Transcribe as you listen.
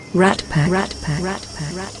Rat Pack.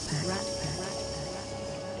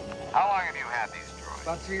 How long have you had these droids?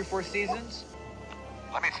 About 3 or 4 seasons.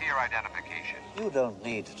 Let me see your identification. You don't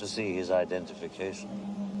need to see his identification.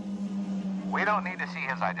 We don't need to see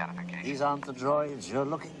his identification. These aren't the droids you're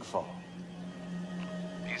looking for.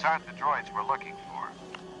 These aren't the droids we're looking for.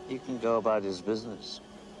 He can go about his business.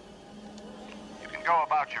 You can go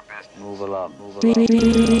about your business. Move along, move along. You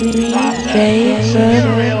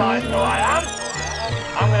realize who I am?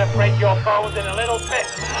 I'm gonna break your bones in a little bit.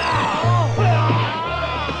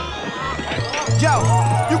 Yo,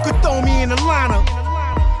 you could throw me in the lineup.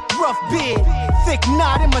 Rough beard, thick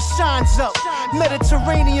knot and my shines up.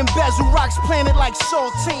 Mediterranean bezel rocks planted like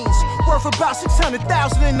saltines. Worth about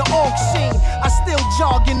 600,000 in the auction. I still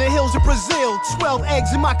jog in the hills of Brazil. 12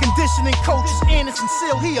 eggs in my conditioning coach is Anderson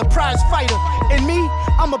Seal. He a prize fighter. And me,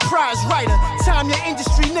 I'm a prize writer. Time your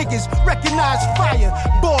industry niggas recognize fire.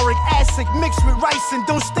 Boric acid mixed with rice and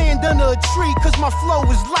don't stand under a tree cause my flow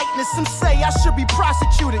is lightness. Some say I should be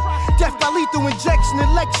prosecuted. Death by lethal injection,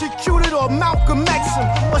 electrocuted or Malcolm X him.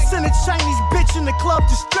 Or send a Chinese bitch in the club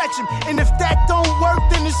to stretch him. And if that don't work,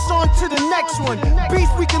 then it's on to the next one. Beef,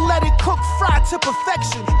 we can let it cook, fry to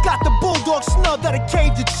perfection. Got the bulldog snub that'll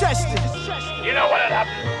cave your chest in. You know what'd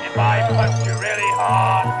happen if I punched you really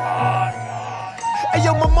hard? Hey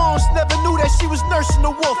yo, my moms never knew that she was nursing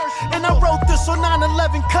a wolf. And I wrote this on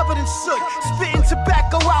 9/11 covered in soot. Spitting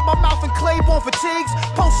tobacco out my mouth and Claiborne fatigues.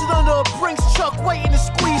 Posted under a Brinks truck waiting to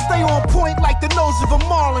squeeze. Stay on point like the nose of a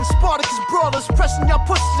marlin. Spartacus brawlers pressing your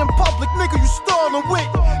pussies in public. Nigga, you stalling with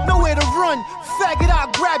nowhere to run. Faggot, I'll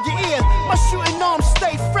grab your ear. My shooting arms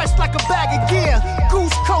stay fresh like a bag of gear.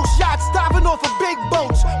 Goose Coast yachts diving off of big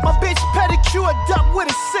boats. My bitch pedicured up with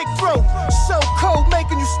a sick throat. So cold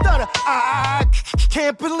making you stutter. I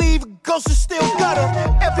can't believe ghosts are still gutter.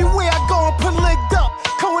 Everywhere I go, I'm put licked up.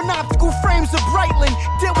 Cohen optical frames of Breitling,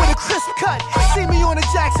 did with a crisp cut. See me on the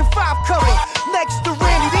Jackson 5 cover. Next to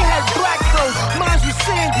Randy, they had black throws. Mine's with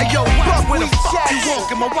Sandy. Hey yo, Buck, where the fuck you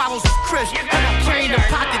walking? My wallows is crisp. And I play in the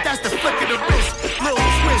pocket, that's the flick of the wrist. Little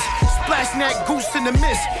twist, splashing that goose in the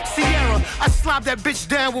mist. Sierra, I slob that bitch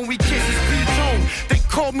down when we kiss. It's B-Tone. They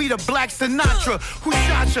call me the Black Sinatra. Who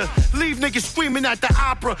shot ya? Leave niggas screaming at the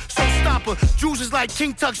opera. So stop her. Juices like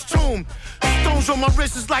King Tut's tomb. Stones on my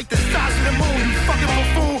wrist is like the size of the moon. You fucking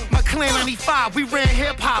buffoon. My clan 95, we ran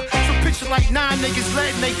hip hop. So picture like 9 niggas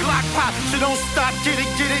letting they Glock pop. So don't stop, get it,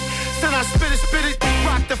 get it. Then I spit it.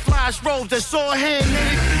 Rock the flash robes, that's all hand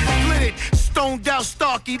knitted. Split it. Stoned out,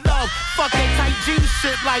 Starkey love. Fuck that tight jeans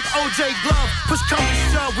shit like OJ Glove. Push come to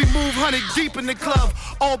shove, we move 100 deep in the club.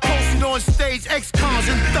 All posted on stage, ex-cons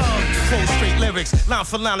and thugs. Full straight lyrics, line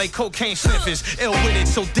for line like cocaine sniffers. Ill with it,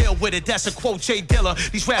 so deal with it, that's a quote Jay Dilla.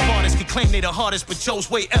 These rap artists can claim they the hardest, but Joe's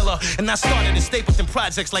way Ella. And I started to stay within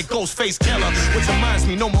projects like Ghostface Killer. Which reminds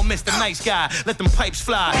me, no more Mr. Nice Guy. Let them pipes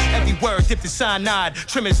fly, every word dipped in cyanide.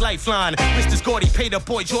 Trim his lifeline, Mr. Gordy paid up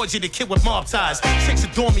boy Georgie, the kid with mob ties. Chicks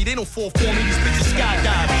adore me, they don't fall for me. These bitches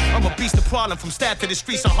skydive. I'm a beast of problem from Staff to the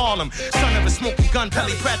streets of Harlem. Son of a smoking gun,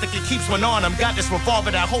 Pelly practically keeps one on him. Got this revolver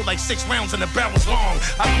that hold like 6 rounds and the barrel's long.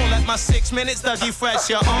 I call that my 6 minutes, Dougie Fresh,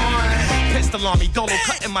 you're on. Pistol on me, Dolo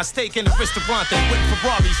cutting my steak in the restaurant. With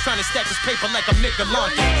Ferraris, trying to stack this paper like I'm Nick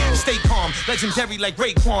Galante. Stay calm, legendary like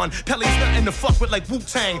Raekwon. Pelly's nothing to fuck with like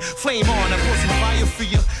Wu-Tang. Flame on, I pour some fire for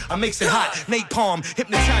you. I makes it hot, napalm.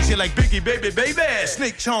 Hypnotize you like Biggie, baby.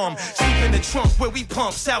 Snake charm, sleep in the trunk where we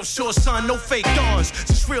pump. South Shore, son, no fake dawns.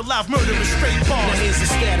 Just real live murder and straight bars. Now here's the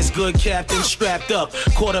status, good captain, strapped up,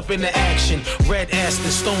 caught up in the action. Red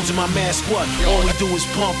Aston, stones in my mask, what? All we do is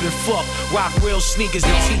pump and fuck. Rock real sneakers,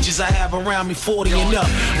 the teachers I have around me 40 and up.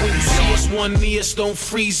 When you see us, one knee us, don't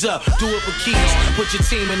freeze up. Do it with keys, put your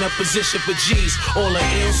team in a position for G's. All the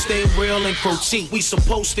ill, stay real and critique. We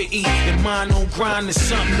supposed to eat, and mine on grind is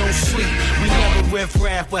something, no sleep. We never riff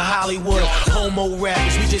raff with Hollywood. Homo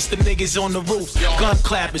rappers, we just the niggas on the roof. Gun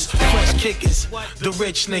clappers, fresh kickers, the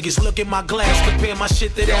rich niggas. Look at my glass, compare my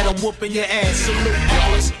shit to that, I'm whooping your ass. Salute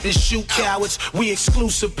cowards and shoot cowards, we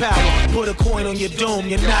exclusive power. Put a coin on your dome,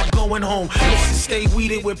 you're not going home. Listen, stay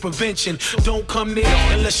weeded with prevention. Don't come near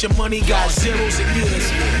unless your money got zeros and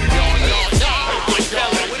years.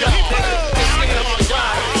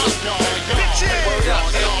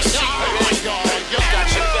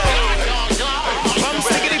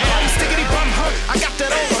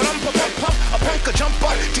 Jump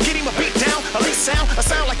up to get him a beat down, at least sound. I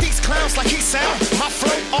sound like these clowns, like he sound. My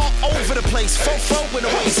flow all over the place, fo in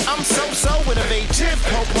the waist. I'm so innovative,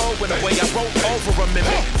 po in the way I roll over him and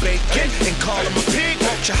make bacon and call him a pig.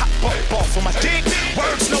 Won't you hop up off of my dick?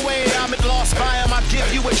 Words no way, I'm at lost by him. I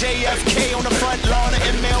give you a JFK on the front lawn of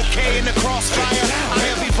MLK in the crossfire. I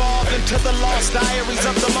have evolved into the lost diaries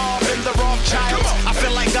of the law.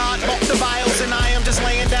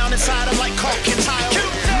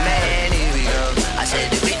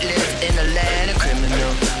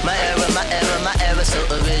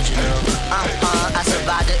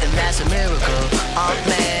 massive miracle. Oh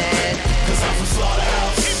man. Cause I'm from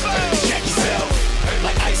Slaughterhouse. Check yourself.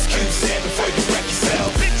 Like Ice Cube said before you wreck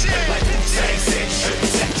yourself. Like Wu-Tang said you should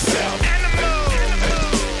protect yourself.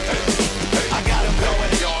 I got him going.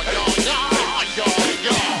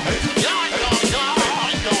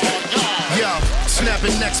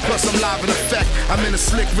 Snapping next, plus I'm live in effect. I'm in a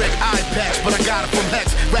slick Rick eye patch, but I got it from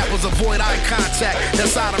Hex. Rappers avoid eye contact.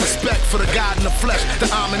 That's out of respect for the God in the flesh, the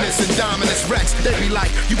ominous and dominus Rex. They be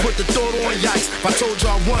like, you put the thought on, yikes. If I told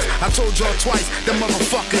y'all once, I told y'all twice. That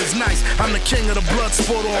motherfucker is nice. I'm the king of the blood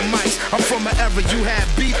sport on mics. I'm from an era you had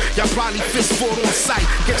beef, y'all probably fist fought on sight.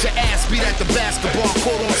 Get your ass beat at the basketball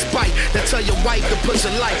court on spite. That tell your wife to put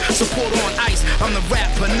your life support on ice. I'm the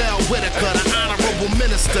rap Pernell Whitaker, the honorable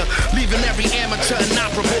minister, leaving every amateur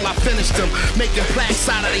inoperable. I finished them, making plaques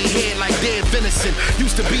out of their head like dead venison.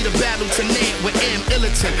 Used to be the battle tenant with M.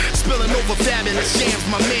 Illiton, spilling over fabulous jams,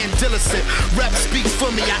 my man Dillison. Rep speak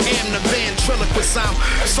for me, I am the ventriloquist. I'm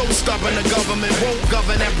so stubborn, the government won't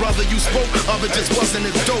govern that brother you spoke of. It just wasn't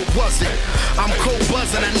as dope, was it? I'm cold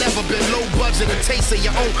buzzing, I never been low budget. A taste of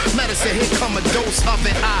your own medicine, here come a dose of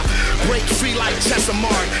it. I break free like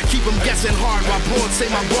Chesamard, keep them guessing hard while broads say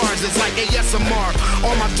my bars is like ASMR.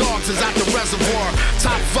 All my dogs is out the reservoir.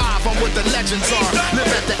 Top 5, I'm what the legends are. Live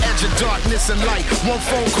at the edge of darkness and light. One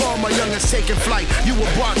phone call, my youngest taking flight. You a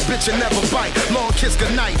bark, bitch, and never bite. Long kiss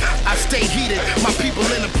goodnight. I stay heated. My people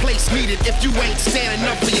in a place needed. If you ain't standing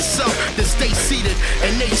up for yourself, then stay seated.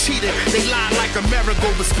 And they cheated. They lied like a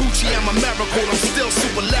miracle. Vespucci, I'm a miracle. I'm still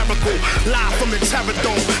super lyrical. Live from the Terror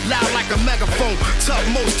Dome. Loud like a megaphone. Tough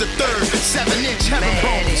most the third. 7-inch heaven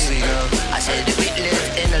bones. Here we go. I said that we live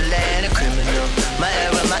in a land of criminal. My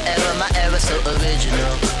era, so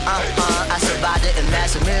original. I survived it, and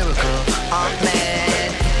that's a miracle. Man.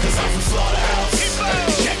 Cause I'm from Slaughterhouse.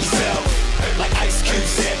 Check yourself. Like Ice Cube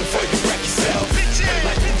said before you wreck yourself.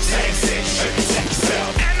 Like Wu-Tang said you should protect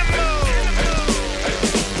yourself.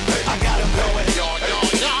 I got him going.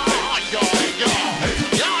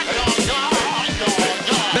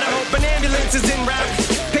 But I hope an ambulance is en route.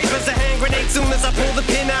 Papers a hand grenade soon as I pull the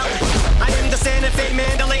pin out. I am the Santa Fe,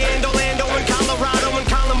 Mandalay, and Orlando, and Colorado, and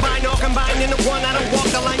Columbine, all combined into one. I don't walk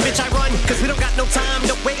the line, bitch, I run. Cause we don't got no time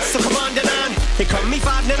to waste, so come on, da-don. They call me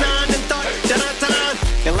 5 to 9 and thought, da-da-da-da.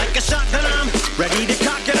 And like a shotgun, I'm ready to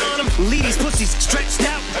cock it on them. Leave these pussies stretched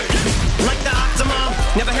out like the Octomom.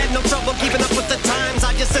 Never had no trouble keeping up with the times.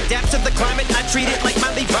 I just adapt to the climate. I treat it like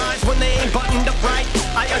my Levi's when they ain't buttoned up right.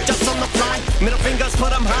 I adjust on the fly. Middle fingers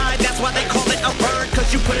put them high. That's why they call it a bird,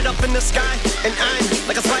 cause you put it up in the sky. And I'm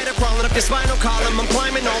like a spider crawling up your spinal column. I'm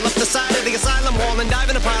climbing all up the side of the asylum wall and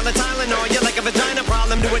diving a pile of Tylenol. You're like a vagina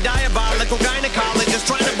problem to a diabolical gynecologist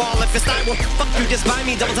trying to ball if it's not. Well, fuck you, just buy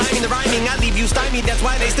me. Double timing the rhyming. I leave you stymied. That's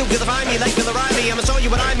why they still vilify me like Bill O'Reilly. I'ma show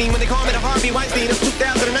you what I mean when they call me the Harvey Weinstein of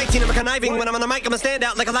 2019. I'm a conniving. When I'm on the mic, I'ma stand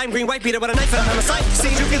out like a lime green white beater with a knife and I'm a sight.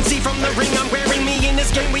 See, you can see from the ring I'm wearing me in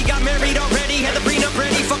this game. We got married already, had the prenup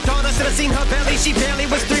ready. Fucked on us and I seen her belly. She barely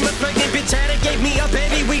was 3 months pregnant. Bitch had it, gave me a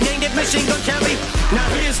baby. We named it Machine Gun Kelly. Now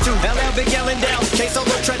here's to LL, Big L, and Dell, K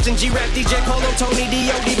Solo, Tretch, and G-Rap, DJ Polo, Tony,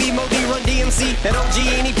 D.O.D.B, Mo, D, Run, DMC, and OG,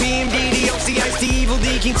 N.E.P, M.D.D, O.C, Ice-T, Evil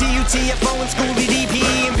D, King T.U.T.F.O, and Schoolie,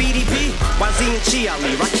 D.P.E, and BDP. YZ and Chi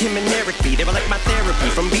Ali, Rakim and Eric B. They were like my therapy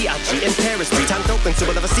from B.I.G. and Paris 3 times open, so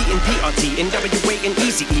we'll have a C in P.R.T. and W.A. and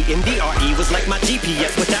E.C.E. and D.R.E. was like my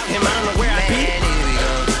GPS. Without him, I don't know where I'd be. Man, here we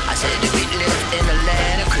go. I said that we live in a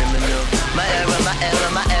land of criminal. My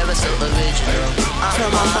era, so original.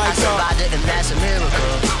 I survived it, and that's a miracle.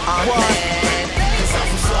 Man. Cause I'm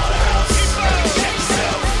from Slaughterhouse. Check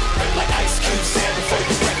yourself. Like Ice Cube said before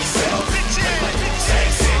you wreck yourself. Like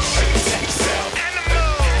Wu-Tang said you should protect yourself.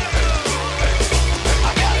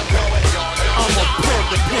 I got him going. I'm a pimp,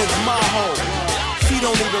 the pimp's my hoe. She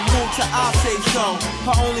don't even move till I say so.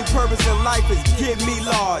 Her only purpose in life is get me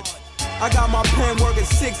large. I got my pen working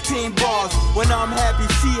 16 bars. When I'm happy,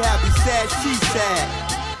 sad, she sad.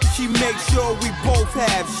 She makes sure we both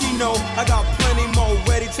have. She know I got plenty more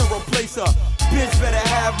ready to replace her. Bitch better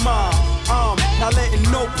have mine. Not letting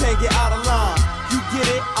no pen get out of line. You get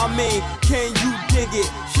it? I mean, can you dig it?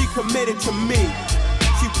 She committed to me.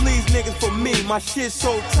 She please niggas for me. My shit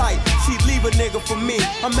so tight, she leave a nigga for me.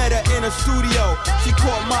 I met her in a studio, she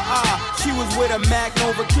caught my eye. She was with a Mac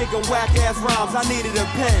Nova kicking whack ass rhymes. I needed a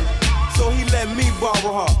pen, so he let me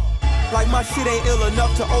borrow her. Like my shit ain't ill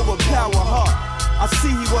enough to overpower her. I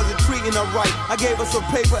see he wasn't treating her right. I gave her some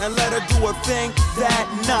paper and let her do a thing that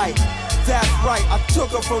night. That's right, I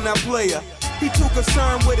took her from that player. He too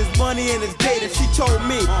concerned with his money and his data. She told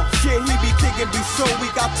me, shit, he be thinking be so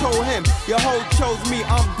weak. I told him, your hoe chose me,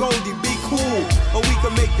 I'm Goldie, be cool, or we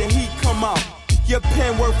can make the heat come out. Your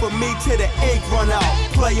pen work for me till the ink run out,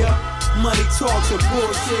 player. Money talks and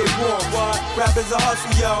bullshit walk. What? Rap is a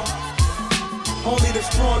hustle, yo. Only the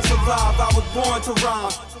strong survive. I was born to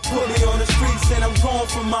rhyme. Put me on the streets and I'm going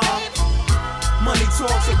for mine. Money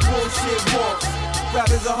talks and bullshit walks. Rap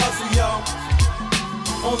is a hustle, yo.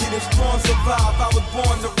 Only the strong survive. I was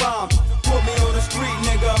born to rhyme. Put me on the street,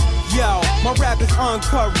 nigga. Yo, my rap is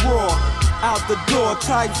uncut raw. Out the door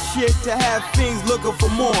type shit to have things looking for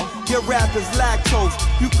more. Your rap is lactose.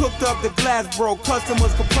 You cooked up the glass, bro.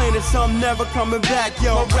 Customers complaining some never coming back.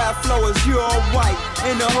 Yo, my rap flow is pure white.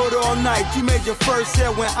 In the hood all night. You made your first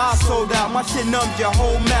set when I sold out. My shit numbed your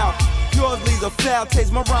whole mouth. Yours leaves a foul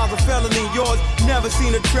taste. My rhymes are felony. Yours never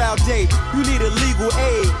seen a trial date. You need a legal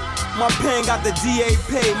aid. My pen got the DA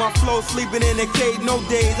paid. My flow sleeping in the cage, no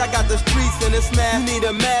days. I got the streets in the smash. You need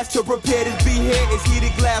a mask to prepare this beat here. It's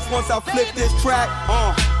heated glass once I flip this track.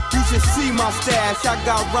 You should see my stash. I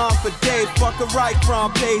got rhymes for days. Fuck a right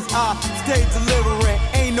crime pays. I stay delivering.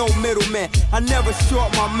 Ain't no middleman. I never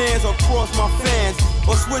short my mans or cross my fans.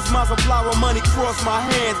 Or switch my supply when money cross my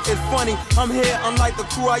hands. It's funny, I'm here unlike the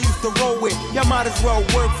crew I used to roll with. Y'all might as well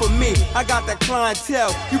work for me. I got that clientele.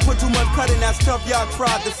 You put too much cut in that stuff y'all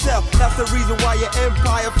tried to sell. That's the reason why your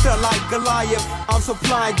empire felt like Goliath. I'm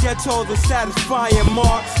supplying ghettos with satisfying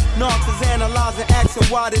marks. Narcs is analyzing, asking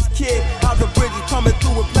why this kid. How the bridge is coming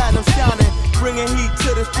through with platinum shining. Bringing heat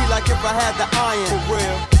to the street like if I had the iron. For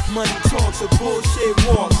real, money talks and bullshit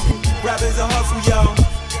walks. Rap is a hustle, yo.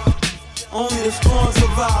 Only the strong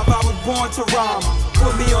survive. I was born to rhyme.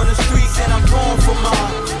 Put me on the streets and I'm going for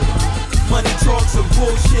mine. Money talks and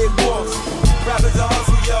bullshit walks. Rap is a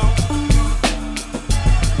hustle, yo.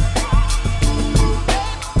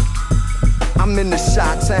 I'm in the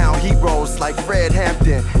Chi-Town heroes like Fred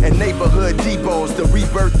Hampton and neighborhood depots, the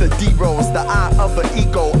rebirth of D-Rose, the eye of an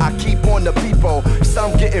ego. I keep on the people,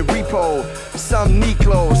 some getting repo, some need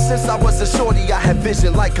clothes. Since I was a shorty, I had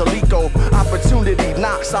vision like Coleco. Opportunity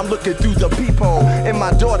knocks, I'm looking through the peephole. In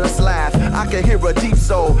my daughter's laugh, I can hear a deep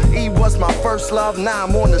soul. E was my first love, now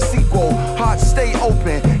I'm on the sequel. Heart stay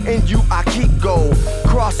open, in you I keep go.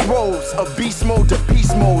 Crossroads of beast mode to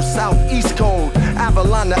peace mode, southeast cold,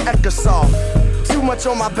 Avalon to Echosoft. Too much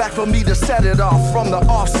on my back for me to set it off from the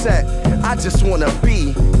offset. I just wanna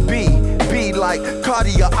be like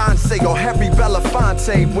Cartier Anse or Harry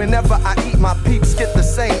Belafonte. Whenever I eat, my peeps get the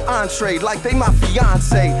same entree like they my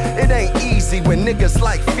fiance. It ain't easy when niggas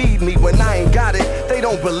like feed me. When I ain't got it, they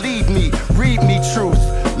don't believe me. Read me truth,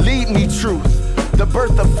 lead me truth. The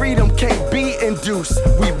birth of freedom can't be induced.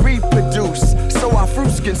 We reproduce, so our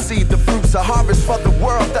fruits can see the fruits. A harvest for the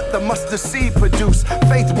world that the mustard seed produce.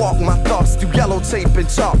 Faith walk my thoughts through yellow tape and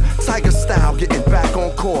chalk. Tiger style, getting back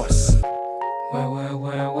on course. Well,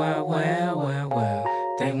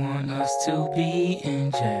 they want us to be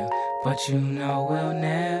in jail, but you know we'll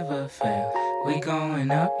never fail. We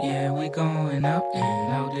going up, yeah, we going up, and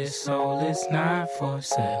no, this soul is not for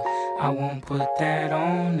sale. I won't put that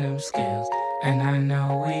on them scales, and I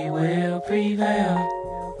know we will prevail.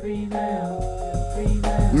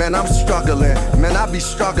 Man, I'm struggling, man, I be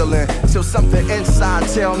struggling till something inside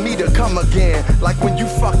tell me to come again. Like when you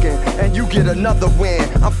fucking and you get another win.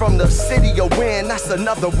 I'm from the city of win, that's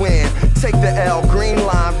another win. Take the L, green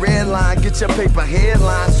line, red line, get your paper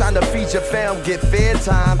headlines. Trying to feed your fam, get fed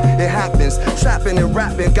time. It happens, trapping and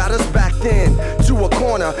rapping got us backed in to a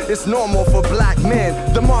corner. It's normal for black men.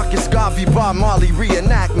 The Marcus Garvey Bar Marley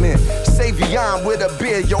reenactment. Savion with a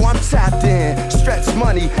beard, yo, I'm tapped in. Stretch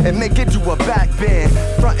money and make it do a back bend.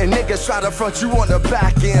 Frontin' niggas try to front you on the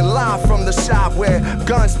back end. Live from the shop where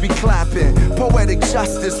guns be clapping. Poetic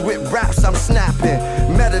justice with raps I'm snapping.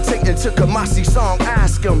 Meditating to Kamasi song,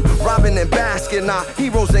 ask him. Robbing and basking, nah,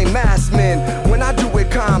 heroes ain't masked men. When I do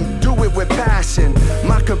it calm, do it with passion.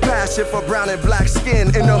 My compassion for brown and black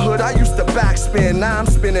skin. In the hood I used to backspin. Now I'm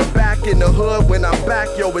spinning back in the hood. When I'm back,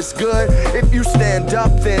 yo, it's good. If you stand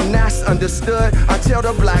up, then that's understood. I tell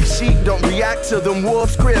the black sheep, don't react to them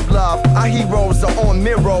wolves. Crib love, our heroes are on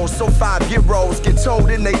mirrors. So 5-year-olds get told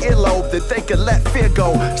in their earlobe that they can let fear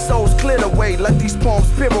go. Souls cleared away, let these poems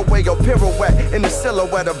pirouette or pirouette in the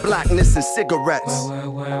silhouette of blackness and cigarettes. But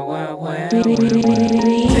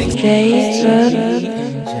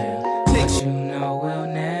you know we'll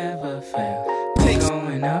never fail. We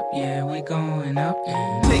going up, yeah, we going up,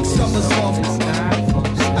 and take summers off. It's not for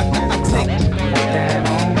sale. I take that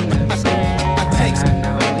on them scale. I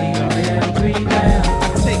know we will prevail. I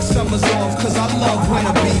take summers off, cause I love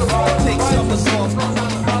winter beef. Take summers off. I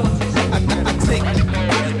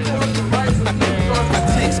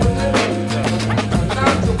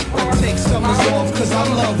take summers off, cause I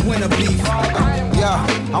love winter beef.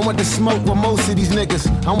 Yeah, I went to smoke with most of these niggas.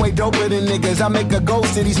 I'm way doper than niggas. I make a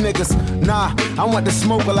ghost of these niggas. Nah, I want the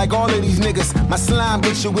smoker like all of these niggas. My slime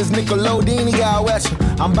bitch you is Nickelodeon, he got wet you.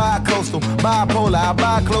 I'm bi-coastal, bipolar, I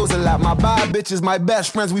buy clothes a lot. My bi bitches, my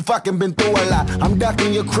best friends, we fucking been through a lot. I'm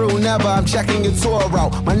ducking your crew, never, I'm checking your tour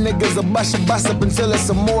route. My niggas a bust up until it's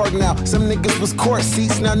a morgue now. Some niggas was court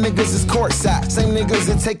seats, now niggas is courtside. Same niggas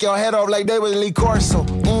that take your head off like they was Lee Corso.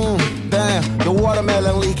 Damn, the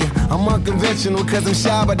watermelon leaking. I'm unconventional cause I'm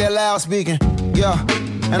shy but they're loud speaking. Yeah,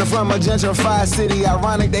 and I'm from a gentrified city.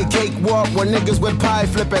 Ironic they cakewalk where niggas with pie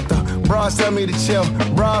flip at the bras tell me to chill,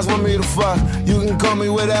 bras want me to fuck. You can call me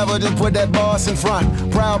whatever, just put that boss in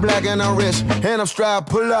front. Proud, black, and I'm rich, and I'm strapped,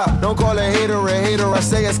 pull up. Don't call a hater, I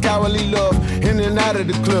say it's cowardly love. In and out of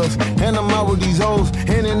the clubs, and I'm out with these hoes.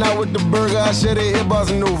 In and out with the burger, I share the hip bars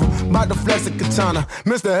and over. About to flex a katana,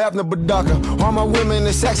 Mr. Hefner Badaka. All my women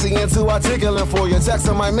is sexy and too articulate for you. Text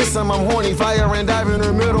them, I miss them, I'm horny. Fire and dive in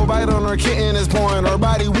her middle, bite on her kitten is pouring. Her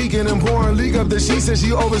body weakened and pouring. Leak up the sheets and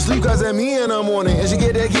she oversleep cause at me in the morning. And she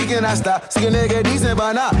get that geek and I stop. See a nigga decent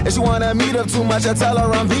by now. If she wanna meet up too much, I tell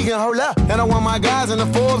her I'm vegan, hold up. And I want my guys in the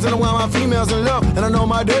Forbes and I want my females in love. And I know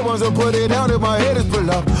my day ones will put it down if my head is pull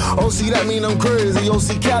up. OC that mean I'm crazy,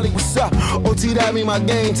 OC Cali, what's up? OT that mean my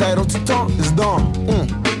game title, T-Tonk is done.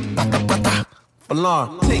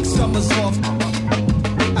 Alarm. Take summers off.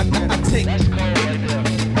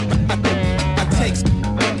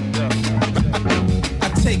 I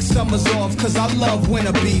take summers off cause I love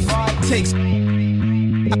winter beef.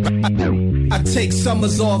 I take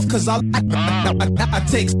summers off cause I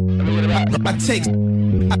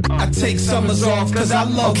take summers off cause I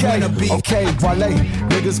love winter beef. Okay, parlay.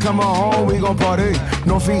 Niggas coming home, we gon' party.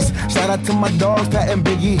 Northeast, shout out to my dogs, Pat and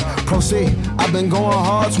Biggie. Proceed, I've been going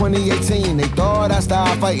hard 2018. They thought I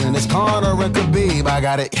stopped fighting. It's Connor and Khabib, I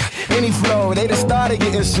got it. Any flow, they just started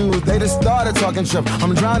getting shoes. They just started talking trip.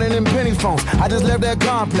 I'm drowning in penny phones. I just left that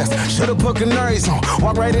complex. Should've put canaries on.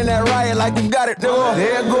 Walk right in that riot like we got it.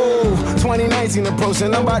 There go. 2019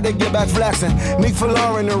 approaching. I'm about to get back flexing. Meek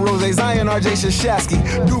Fallor in the Rose. Zion, RJ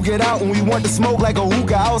Shashasky. Duke it out when we want to smoke like a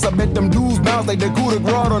hookah house. I bet them dudes bounce like the coup de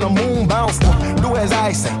grace on the moon bounce. Do as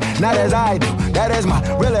I say, not as I do. That is my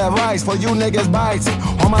real advice for you niggas biting.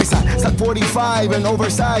 On my side, suck 45 and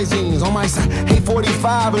oversized jeans. On my side, hate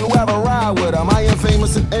 45 and whoever ride with them. I am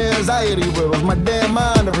famous in anxiety rivers. My damn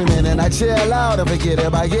mind every minute. I chill out and forget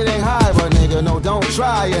it by getting high. But nigga, no, don't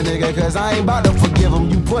try it, nigga, cause I ain't about to forgive them.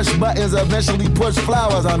 You push buttons, eventually push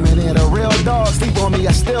flowers. I'm in it. A real dog sleep on me,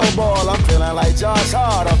 I still ball. I'm feeling like Josh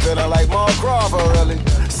Hart. I'm feeling like Mark Crawford, really.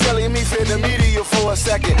 Silly me fit the media for a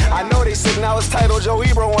second. I know they sick now, it's titled Joe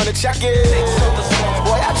Ebro wanna check it.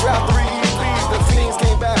 Boy, I dropped 3 EPs, the fiends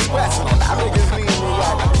came back scratching. Now niggas leave me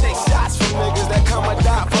out. I take shots from niggas that come and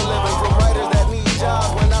die for living, from writers that need jobs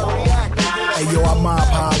when I react. Hey yo, I mob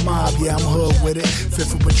how I mob, yeah, I'm hood with it. Fit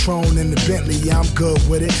for Patron in the Bentley, yeah, I'm good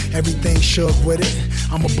with it. Everything shook with it.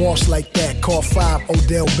 I'm a boss like that. Call 5,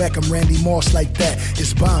 Odell Beckham, Randy Moss like that.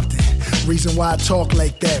 It's Bompton. Reason why I talk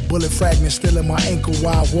like that. Bullet fragments still in my ankle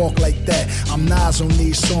while I walk like that. I'm Nas on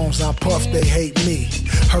these songs, I puff, they hate me.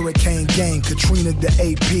 Hurricane Gang, Katrina the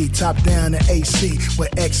AP. Top down the AC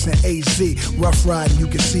with X and AZ. Rough riding, you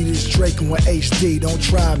can see this Drake with HD. Don't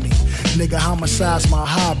try me. Nigga, homicide's my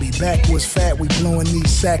hobby. Backwards fat, we blowing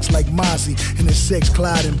these sacks like Mozzie. In the 6,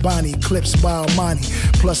 Clyde and Bonnie. Clips by Almani.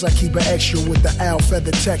 Plus I keep an extra with the owl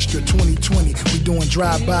feather texture. 2020, we doing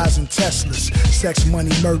drive-bys and Teslas. Sex,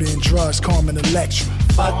 money, murder, and drugs. Carmen Electra.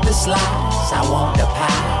 Fuck the slice, I want the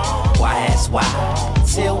pie. Why ask why?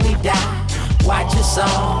 Till we die. Watch your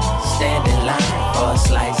song, stand in line for a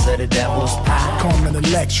slice of the devil's pie. Carmen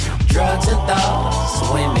Electra. Drugs and thoughts,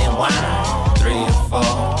 women, wine. 3 or 4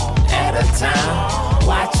 at a time.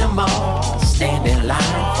 Watch them all, stand in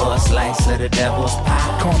line for a slice of the devil's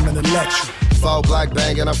pie. Carmen Electra. 4 black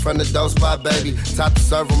banging, I'm from the dough spot, baby. Top to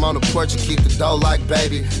serve them on the porch and keep the dough like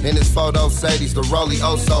baby. In this photo Sadies, the rollie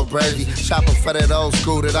oh so brazy. Shopping for that old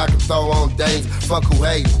school that I can throw on dames. Fuck who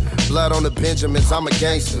hate me. Blood on the Benjamins, I'm a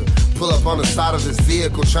gangster. Pull up on the side of this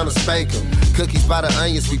vehicle, tryna spank him. Cookies by the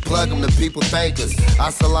onions, we plug them, the people thank us.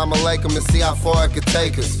 Assalamu alaikum and see how far it could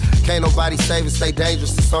take us. Can't nobody save us, stay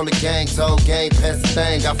dangerous, it's on the gang. Told game, pass the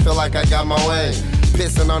thing, I feel like I got my way.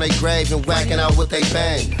 Pissing on they grave and whacking out what they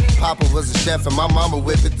bang. Papa was a chef and my mama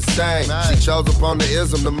whip it the same. She chose up on the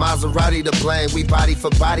ism, the Maserati to blame. We body for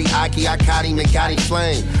body, Aki, I caught him and got him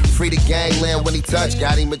flame. Free the gangland when he touched,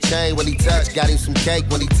 got him a chain when he touched. Got him some cake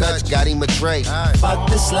when he touched, got him a Drake. Fuck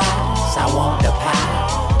the slice, I want the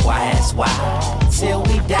pie. Why ask why? Till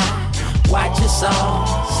we die. Watch your song,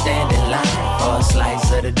 stand in line for a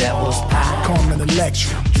slice of the devil's pie. Carmen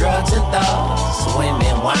Electra. Drugs and thoughts,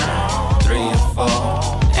 women, wine. 3 or 4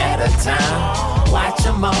 at out of town. Watch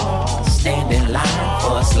them all stand in line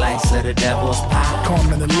for a slice of the devil's pie.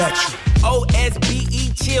 Carmen Electric.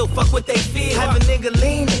 OSBE chill, fuck what they feel. Have a nigga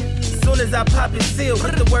leaning. Soon as I pop it seal,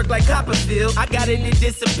 put the work like Copperfield. I got it, it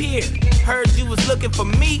disappeared. Heard you was looking for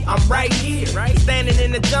me, I'm right here. Standing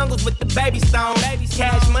in the jungles with the baby stones.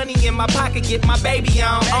 Cash money in my pocket, get my baby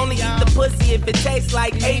on. Only eat the pussy if it tastes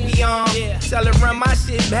like Avion. Tell her run my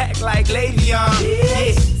shit back like Le'Veon.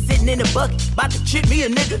 Yeah, sitting in the bucket, about to trip me a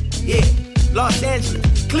nigga. Yeah, Los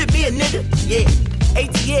Angeles, clip me a nigga. Yeah,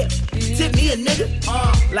 ATL, tip me a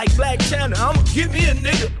nigga. Like Black China, I'ma give me a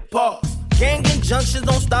nigga. Pause. Gang injunctions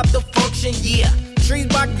don't stop the function, yeah. Trees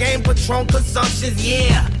by game, Patron consumptions,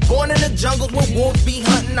 yeah. Born in the jungles where wolves be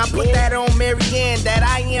hunting. I put that on Marianne, that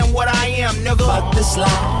I am what I am, nigga. Fuck the slice,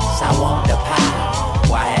 I want the pie.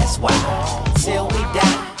 Why, that's why, till we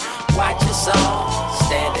die. Watch us all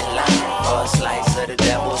stand in line for a slice of the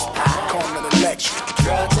devil's pie. Carmen Electric.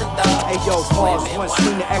 Drugs and thugs. Hey yo, pause once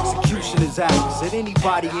when the execution is out. Is it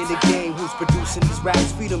anybody in the game who's producing these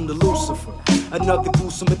raps? Feed them to Lucifer. Another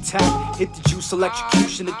gruesome attack. Hit the juice,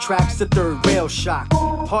 electrocution attracts the third rail shock.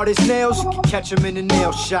 Hard as nails, you can catch him in the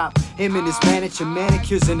nail shop. Him and his manager,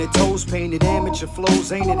 manicures and their toes painted. Amateur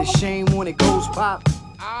flows, ain't it a shame when it goes pop?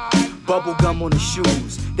 Bubblegum on the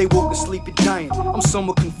shoes. They woke asleep at giant. I'm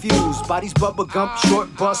somewhat confused by these bubblegum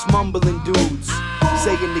short bus mumbling dudes.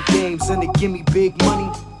 Saying the game's in the gimme big money.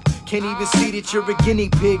 Can't even see that you're a guinea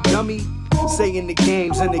pig, dummy. Saying the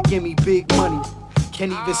game's in the gimme big money.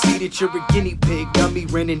 Can't even see that you're a guinea pig, dummy.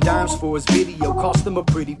 Renting dimes for his video, cost him a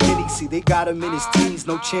pretty penny. See, they got him in his teens,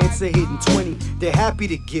 no chance of hitting 20. They're happy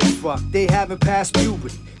to get fucked, they haven't passed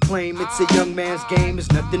puberty. Claim it's a young man's game,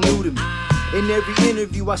 is nothing new to me. In every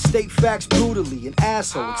interview, I state facts brutally. An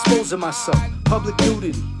asshole, exposing myself, public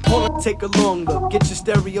nudity. Take a long look, get your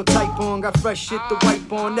stereotype on. Got fresh shit to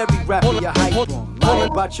wipe on every rapper you hype on. Lie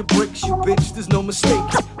about your bricks, you bitch, there's no mistake.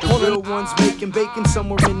 The real ones making bacon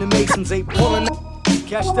somewhere in the Masons apron.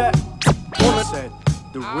 Catch that? I said,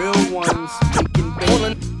 the real ones making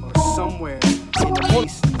bacon or somewhere in the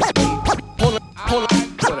Masons apron.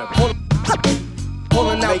 Whatever.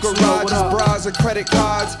 Pulling out garages, bras, and credit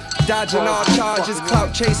cards. Dodging all charges,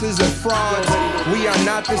 clout chasers, and frauds. We are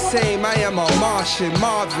not the same, I am a Martian,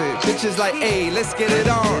 Marvin. Bitches like, hey, let's get it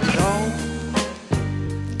on.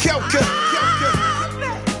 Kelka.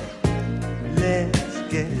 Let's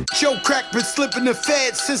get it. Joe Crack been slipping the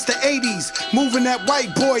feds since the 80s. Moving that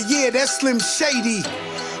white boy, yeah, that's Slim Shady.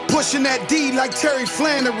 Pushing that D like Terry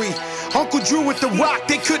Flannery. Uncle Drew with the rock,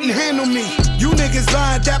 they couldn't handle me. You niggas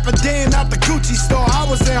buying Dapper Dan out the Gucci store. I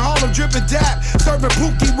was in Harlem dripping dap, serving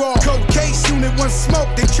Pookie Raw. Coke case, unit one smoke.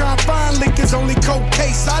 They try and find liquors, only coke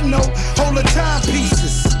case. I know, hold the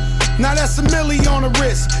timepieces. Now that's a milli on the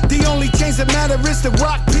wrist. The only change that matter is the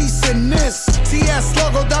rock piece in this. TS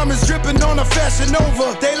logo diamonds dripping on a Fashion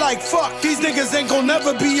Nova. They like, fuck, these niggas ain't gon'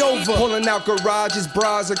 never be over. Pulling out garages,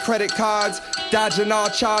 bras, and credit cards. Dodging all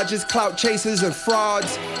charges, clout chasers, and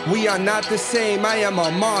frauds. We are not the same, I am a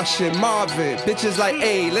Martian, Marvin. Bitches like,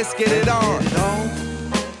 hey, let's get it on.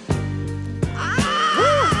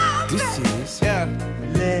 This is, yeah.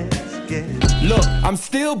 Let's get it. Look, I'm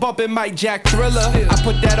still bumping Mike Jack Thriller. I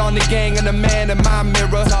put that on the gang and the man in my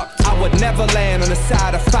mirror. I would never land on the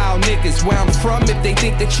side of foul niggas. Where I'm from, if they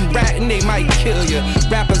think that you ratting, they might kill you.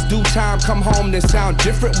 Rappers do time, come home, they sound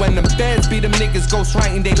different. When them feds be them niggas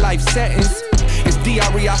ghostwriting they life sentence. It's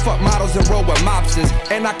DRE, I fuck models and roll with mobsters.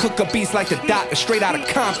 And I cook up beats like the doctor, straight out of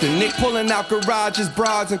Compton. Nick pulling out garages,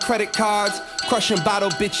 bras, and credit cards. Crushing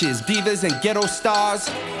bottle bitches, divas, and ghetto stars.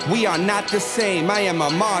 We are not the same, I am a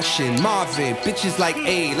Martian, Marvin. Bitches like,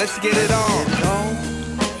 hey, let's get it on.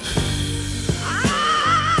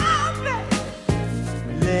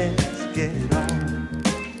 Let's get it on.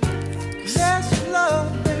 Yes,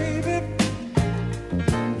 love, baby.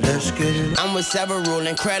 Let's get it on. I'm with several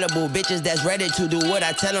incredible bitches that's ready to do what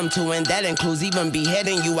I tell them to, and that includes even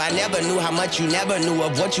beheading you. I never knew how much you never knew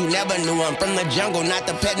of what you never knew. I'm from the jungle, not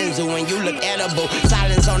the petting zoo, and you look edible.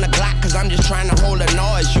 Silence on the Glock, cause I'm just trying to hold a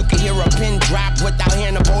noise. You can hear a pin drop without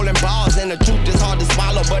hearing the bowling balls, and the truth is hard to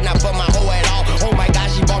swallow, but not for my hoe at all. Oh my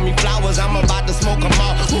gosh, she bought me flowers, I'm about to smoke them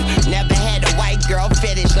all. Never had a white girl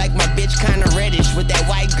fetish, like my bitch kinda reddish. With that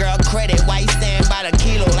white girl credit, white stand by the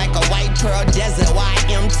kilo, like a white pearl desert.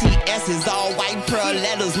 YMTS is all white pearl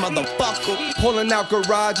letters, motherfucker. Pulling out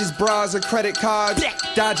garages, bras, and credit cards.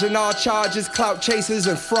 Dodging all charges, clout chasers,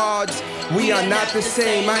 and frauds. We are not the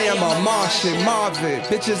same, I am a Martian, Marvin.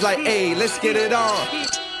 Bitches like, hey, let's get it on.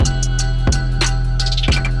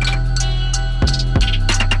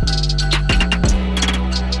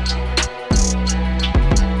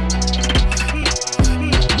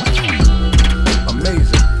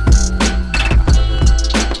 Amazing.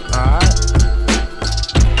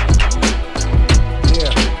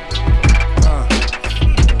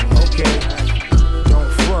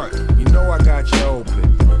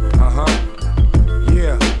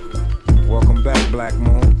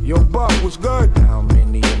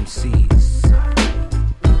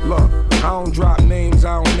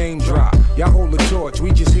 Y'all hold the torch, we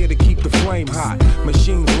just here to keep the flame hot.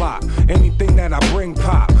 Machines lock, anything that I bring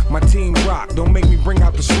pop. My team rock, don't make me bring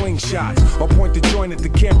out the slingshots. Or point the joint at the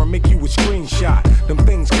camera, make you a screenshot. Them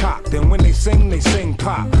things cocked, and when they sing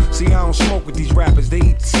pop. See, I don't smoke with these rappers, they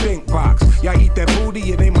eat the stink box. Y'all eat that booty,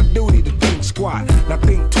 it ain't my duty to think squat. Now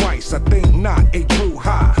think twice, I think not, it grew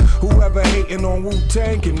high. Whoever hating on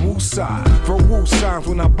Wu-Tang can Wu-Side. For Wu signs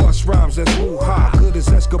when I bust rhymes, that's Wu-High. Good as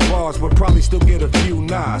Escobars, but probably still get a few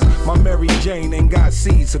knives. My Mary Jane ain't got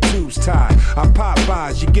seeds, so tubes tied. I pop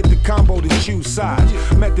buys, you get the combo to choose sides.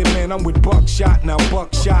 Method man, I'm with Buckshot, now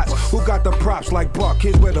Buckshots. Who got the props like Buck?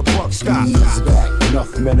 Here's where the buck stops. Ease back,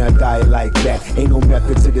 enough men are die like that. Ain't no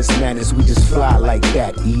method to this madness, we just fly like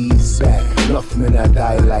that. Ease back, enough men are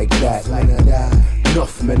die like that.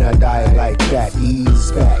 Enough men are die like that.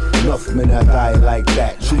 Ease back, enough men are die like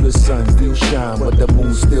that. True, the sun still shine, but the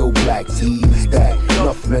moon's still black. Ease back,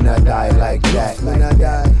 enough men are die like that.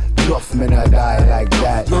 Enough men are die like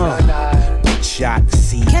that. Buckshot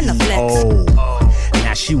CEO.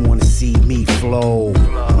 Now she wanna see me flow.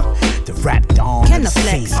 The rap dawn of the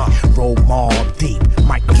scene. Roll mall deep,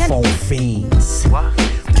 microphone fiends.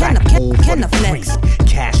 Black hole for the green.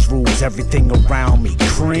 Cash rules everything around me.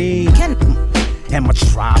 Cream. And my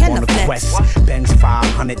tribe on a quest. Benz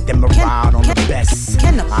 500, them a ride on the best.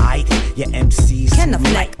 Aight, your MCs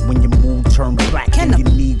like when your mood turn black and you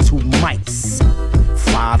need 2 mics.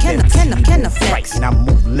 5 MCs, now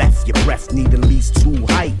move left, your breath need at least 2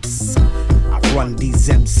 heights. I run these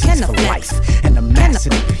MCs for life, and I'm master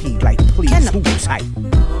the P like please, who tight?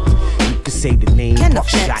 You can say the name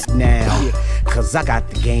Buckshot now, cause I got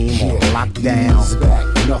the game on lockdown.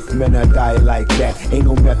 Back, enough men are die like that. Ain't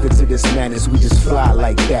no method to this madness, we just fly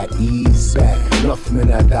like that. Ease back, enough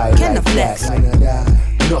men are die like that.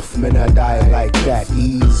 Enough men are die like that.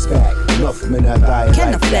 Ease back, enough men are die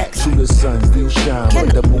like that. True, the sun still shine,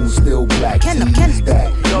 but the moon's still black. Ease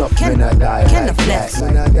back, enough men are die like that.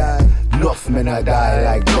 Enough men are die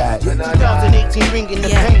like that. 2018 bringing the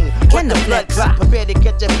pain. What the blood clot? Prepare to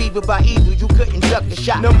catch a fever by evil. You couldn't duck a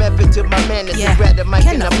shot. No method to my madness. Yeah. Grab the mic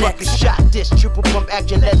and I buck a shot. This triple pump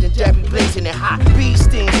action, legendary, blazing it hot. Bee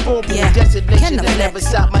stings, boom, boom, destination that never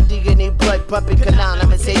stop. My DNA blood pumping, canal,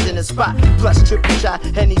 I'm in the spot. Plus triple shot,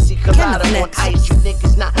 Hennessy Colada on ice. You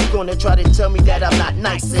niggas not gonna try to tell me that I'm not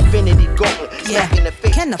nice. Infinity going, smack in the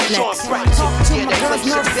face. Can the flex? Talk to my girls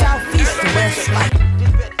north, south, east, and west.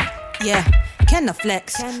 Yeah, can the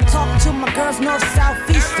flex? Talk to my girls north, south,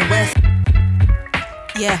 east, and west.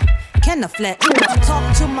 Yeah, can the flex?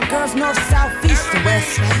 Talk to my girls north, south, east, and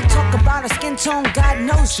west. Talk about her skin tone, God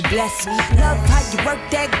knows she blessed. Love how you work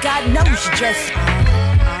that, God knows you dress.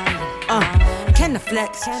 Can the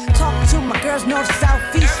flex? Talk to my girls north,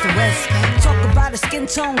 south, east, and west. Talk about her skin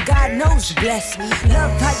tone, God knows you blessed.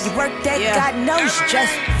 Love how you work that, God knows you dress.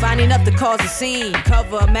 Finding up to cause a scene,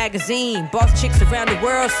 cover a magazine. Boss chicks around the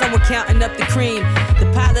world, someone counting up the cream. The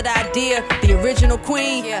pilot idea, the original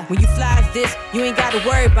queen. When you fly as this, you ain't gotta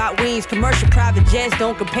worry about wings. Commercial private jets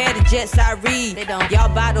don't compare to jets I read. They don't. Y'all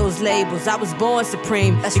buy those labels, I was born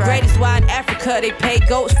supreme. That's the greatest wine in Africa, they pay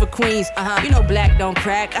goats for queens. You know black don't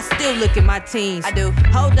crack, I still look at my teens. I do.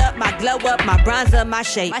 Hold up, my glow up, my bronze up, my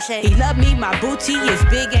shape. He love me, my booty is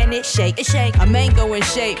big and it shake. A mango in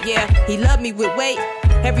shape, yeah. He love me with weight.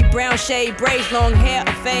 Every brown shade, braids, long hair,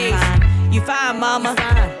 a fade. You fine, mama.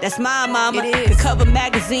 That's my mama. The cover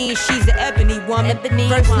magazine, she's an ebony woman.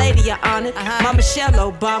 First lady, your honor. Mama Michelle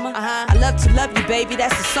Obama. I love to love you, baby.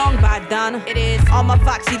 That's a song by Donna. It is. All my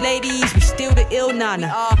foxy ladies, we still the ill nana.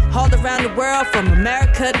 All around the world, from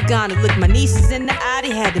America to Ghana. Look, my nieces in the eye,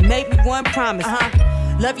 they had to make me one promise.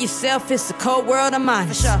 Love yourself, it's a cold world, I'm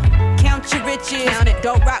honest. Count your riches,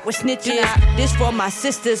 don't rock with snitches. This for my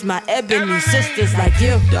sisters, my ebony sisters like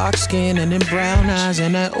you. Dark skin and them brown eyes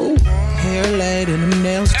and that ooh, hair laid and them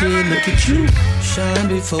nails did. Look at you, shine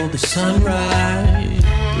before the sunrise.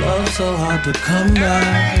 Love so hard to come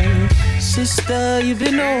by. Sister, you've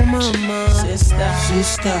been on my mind. Sister.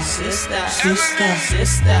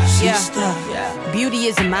 Yeah. Beauty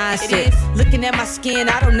is a mindset. Looking at my skin,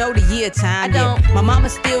 I don't know the year time. My mama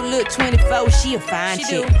still look 24, she a fine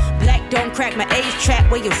chick. Black don't crack my age track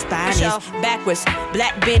where your spine is. Backwards,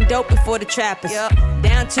 black been dope before the trappers.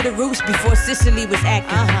 Down to the roots before Sicily was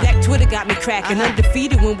acting. Black Twitter got me cracking,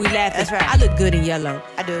 undefeated when we laughing. I look good in yellow.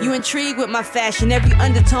 You intrigued with my fashion, every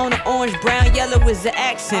undertone of orange, brown, yellow is the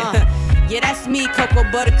accent. Yeah, that's me, cocoa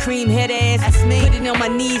buttercream head ass. That's me. Put it on my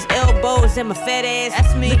knees, elbows, and my fat ass.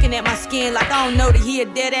 That's me. Looking at my skin like I don't know that he a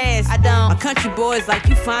dead ass. I don't. My country boys like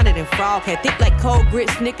you finer than frog head. Thick like cold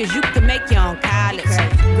grits, Snickers. You can make your own college.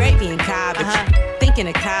 Gravy and cabbage. thinking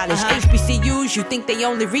of college. HBCUs, you think they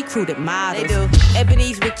only recruited models. They do.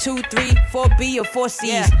 Ebony's with 2, 3, 4B or 4Cs.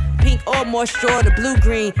 Yeah. Pink or moisture, the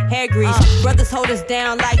blue-green, hair grease. Brothers hold us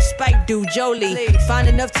down like Spike do, Jolie. Please. Fine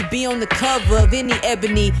enough to be on the cover of any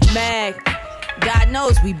Ebony mag. God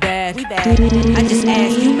knows we bad. We bad. I just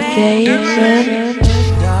ask you, mad.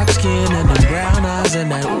 Dark skin and the brown eyes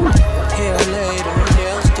and that hair laid on the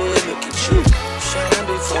nails did. Look at you, shine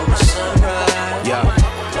before the sunrise. Yeah.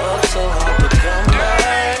 Love so hard to come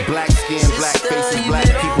by. Black skin, black faces, black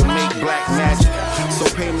people make black magic. So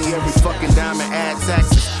pay me every fucking dime and add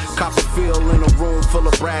taxes. Copper feel in a room full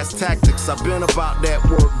of brass tactics. I've been about that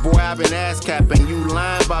work, boy, I've been ass capping. You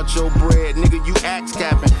lying about your bread, nigga, you axe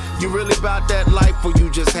capping. You really about that life or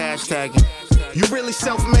you just hashtagging? You really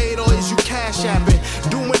self-made or is you cash apping?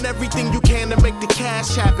 Doing everything you can to make the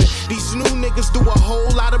cash happen. These new niggas do a whole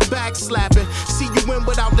lot of backslapping. See you win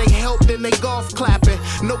without they help, then they golf clapping.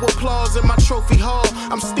 No applause in my trophy hall.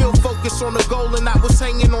 I'm still focused on the goal and I was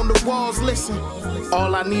hanging on the walls. Listen,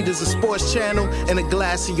 all I need is a sports channel and a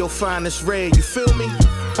glass of your finest red. You feel me?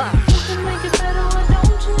 Ha. You can make it better, why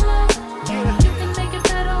don't you love? You can make it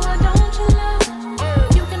better, why don't you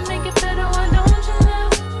love? You can make it better, why don't you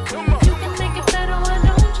love? You can make it better, why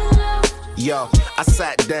don't you love? Yo, I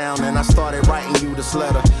sat down and I started writing you this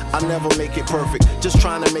letter. I never make it perfect, just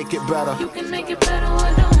trying to make it better. You can make it better,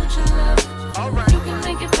 why don't you love? Alright. You can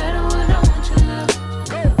make it better, why don't you love?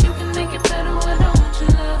 You can make it better, why don't you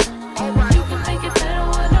love? Alright. You can make it better,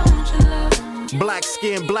 why don't you love? Black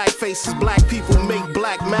skin, black faces, black people make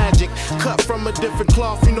black magic. Cut from a different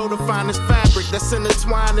cloth, you know the finest fabric that's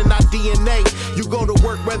intertwined in our DNA. You go to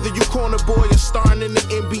work whether you corner boy or starring in the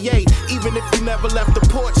NBA. Even if you never left the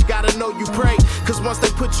porch, gotta know you pray. Cause once they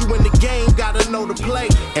put you in the game, gotta know the play.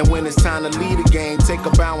 And when it's time to lead a game, take a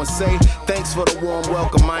bow and say, thanks for the warm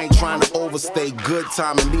welcome, I ain't trying to overstay. Good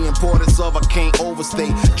time and the importance of I can't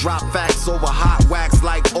overstay. Drop facts over hot wax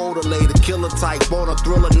like Odelay. The killer type on a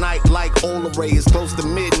thriller night like Ola Ray. It's close to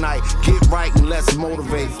midnight, get right and let's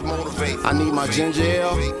motivate. I need my ginger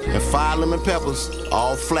ale and 5 lemon peppers,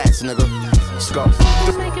 all flats, nigga. Let's go. You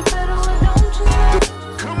can make it better, why don't you love?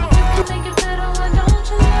 You can make it better, why don't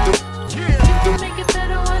you love? You can make it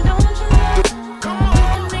better, why don't you love? You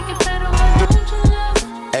can make it better, why don't you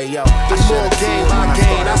love? Hey yo, the more game I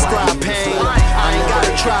gain, I strive pain. I ain't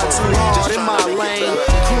gotta try too hard in my lane.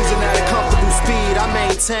 Cruising at a comfortable speed, I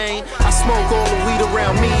maintain. I smoke all the weed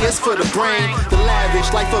around me, it's for the brain. The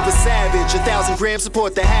lavish life of a savage, 1,000 grams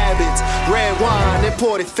support the habits. Red wine,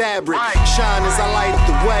 imported fabric. Shine as I light up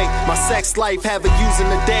the way. My sex life have it using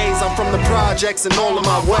the days. I'm from the projects and all of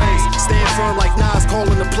my ways. Stand firm like Nas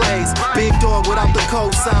calling the plays. Big dog without the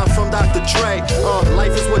cosign from Dr. Dre.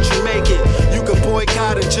 Life is what you make it. You can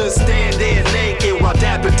boycott and just stand there naked while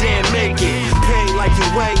Dapper Dan make it. Pay like you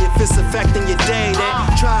weigh if it's affecting your day. Then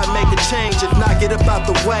try to make a change, if not get up out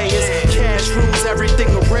the way. It's cash rules everything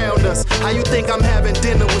around us. How you think I'm having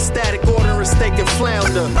dinner with static ordering steak and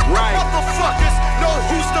flounder? Right. Motherfuckers know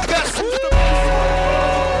who's the best.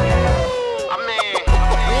 I mean,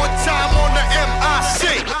 one time on the MIC.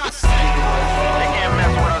 They can't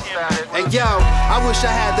mess with us, static. And yo, I wish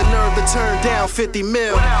I had the nerve to turn down 50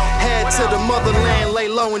 mil. Head to the motherland, lay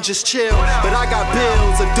low and just chill. But I got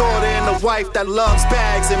bills, a daughter and a wife that loves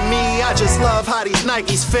bags. And me, I just love how these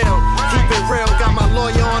Nikes feel. Keep it real, got my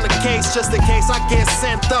lawyer on the case. Just in case I get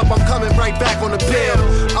sent up, I'm coming right back on the bill.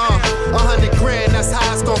 100 grand, that's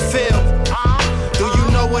how it's gon' feel. Do you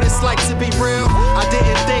know what it's like to be real? I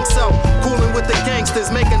didn't think so. Coolin' with the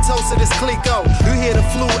gangsters, making toast to this clico. You hear the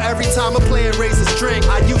flu every time a player raises drink.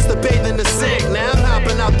 I used to bathe in the sink, now I'm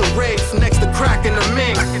hopping out the rave next to crack in the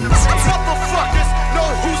mink. Motherfuckers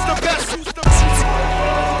know who's the best.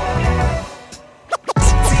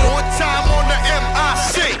 One time on the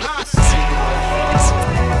MIC.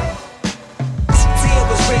 It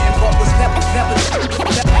was written but was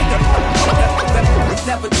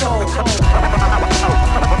never told.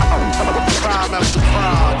 Crime after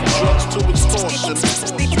crime, drugs to extortion.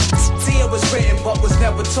 It was written but was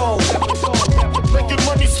never told. Making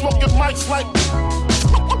money, smoking mics like.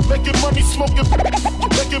 Making money, smoking.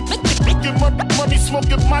 Making money,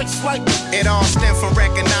 smoking mics like. It all stems from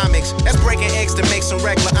economics. That's breaking eggs to make some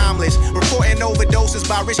regular omelets. Reporting overdoses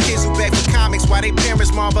by rich kids who beg for comics while they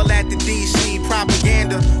parents marvel at the DC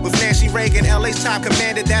propaganda. With Nancy Reagan, LA's top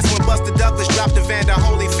commander. That's when Buster Douglas dropped Evander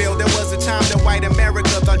Holyfield. There was a time that white America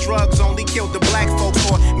thought drugs only killed the black folks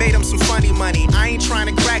or made them some funny money. I ain't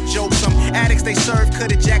trying to crack jokes. Some addicts they serve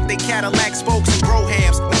could have jacked they Cadillac spokes and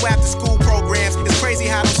brohams. No after school programs. It's crazy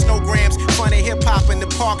how them snowgrams fun of hip hop in the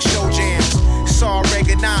park show jams. Saw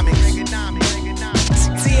Reaganomics.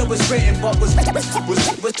 It was written but was never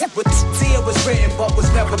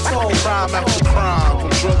told. Crime after crime, from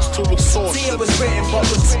drugs to extortion. Tia was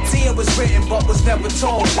written but was never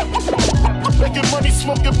told. Making money,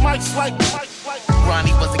 smoking mics like.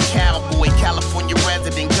 Ronnie was a cowboy, California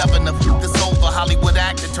resident, governor, flipped us over, Hollywood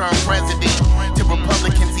actor turned president. To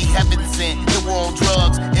Republicans, he heaven sent. The war on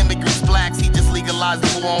drugs, immigrants, blacks, he just legalized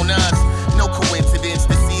the war on us. No coincidence,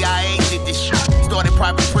 the CIA did this shit. Started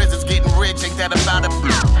private prisons, getting rich, ain't that about a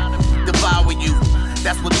devour you.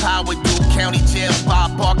 That's what power do. County jail,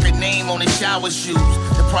 Bob Barker name on his shower shoes.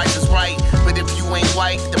 The price is right, but if you ain't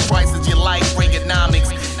white, the price is your life. Reaganomics,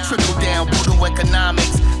 trickle down, voodoo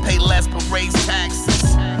economics. Pay less but raise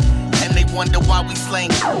taxes. And they wonder why we slang.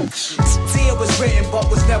 Tia was written but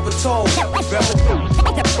was never told.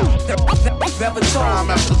 Never told. Crime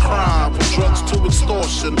after crime, from drugs to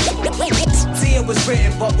extortion. Tia was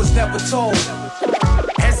written but was never told.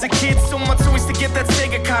 As a kid, so much always to get that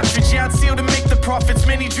Sega cartridge. Yeah, I'd seal to make the profits.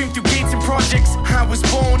 Many dream through gates and projects. I was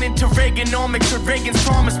born into Reaganomics, or Reagan's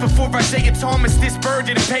promise. Before Isaiah Thomas, this bird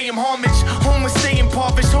didn't pay him homage. Homeless, stay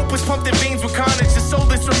impoverished. Hope was pumped in veins with carnage. The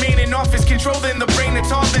soulless remain in office, controlling the brain of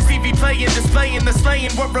toddlers. EV playing, displaying the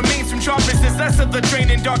slaying. What remains from choppers? There's less of the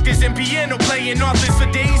training doctors and piano playing authors. For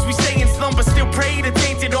days we stay in slumber, still pray to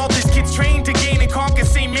tainted authors. Kids trained to gain and conquer,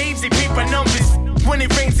 same age, they paint by numbers. When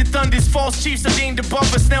it rains and thunders, false chiefs are named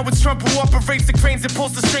above us. Now it's Trump who operates the cranes and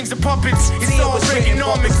pulls the strings of puppets. It's all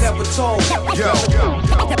Reaganomics. Never told.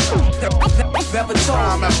 Never told.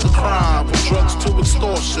 Crime after crime, from drugs to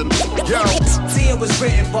extortion. Tia was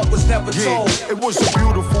written but was never told. It was a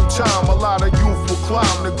beautiful time. A lot of youth will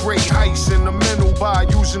climb the great heights in the mental by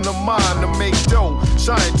using the mind to make dough.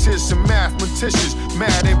 Scientists and mathematicians,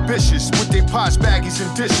 mad ambitious with their pots, baggies,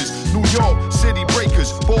 and dishes. New York, city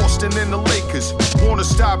breakers, Boston and the Lakers. Wanna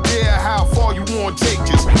stop there? How far you wanna take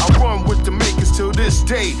this? I run with the makers till this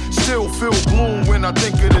day. Still feel gloom when I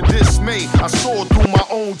think of the dismay. I saw through my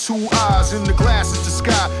own two eyes. In the glass is the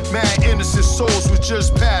sky. Mad innocent souls was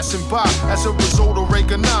just passing by. As a result of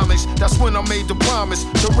Reaganomics, that's when I made the promise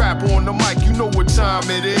to rap on the mic. You know what time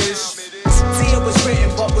it is. Tia was written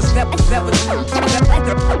but was never told.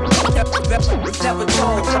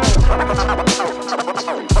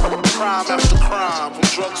 Crime after crime, from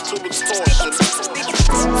drugs to extortion.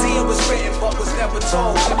 Tia was written but was never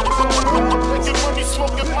told. Making money,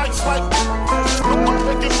 smoking mics like.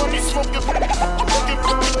 Making money, smoking.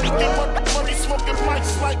 Making money, smoking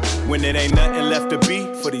mics like. When it ain't nothing left to be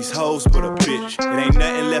for these hoes but a bitch. It ain't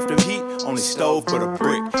nothing left of heat on the stove but a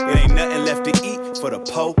brick. It ain't nothing left to eat for the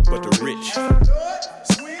poor but the rich.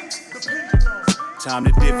 Time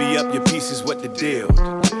to divvy up your pieces, what the deal.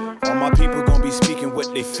 All my people gon' be speaking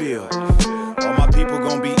what they feel. All my people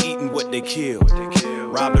gon' be eating what they kill.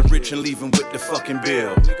 Rob the rich and leave them with the fucking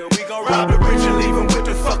bill. We gon' rob the rich and leave them with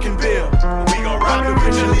the fucking bill. We gon' rob the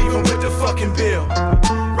rich and leave them with the fucking bill.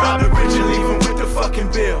 Rob the rich and leave them with the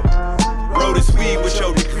fucking bill. Roll this weed with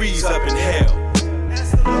your degrees up in hell.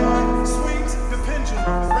 As the Lord swings the pendulum,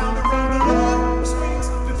 round and round the Lord swings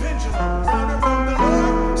the pendulum, round and round the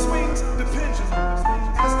Lord swings the pendulum.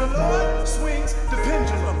 As the Lord swings the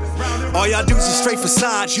pendulum, round and All y'all dudes is straight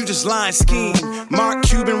facades, you just lie and scheme. Mark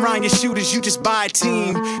Cuban, Ryan, your shooters, you just buy a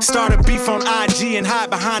team. Start a beef on IG and hide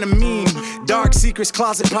behind a meme. Dark secrets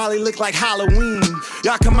closet probably look like Halloween.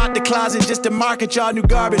 Y'all come out the closet just to market y'all new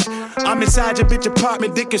garbage. I'm inside your bitch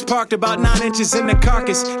apartment, dick is parked about 9 inches in the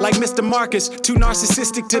carcass. Like Mr. Marcus, too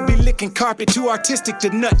narcissistic to be licking carpet, too artistic to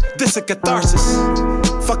nut, this a catharsis.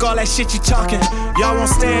 Fuck all that shit you talking. Y'all won't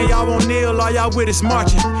stand, y'all won't kneel, all y'all with is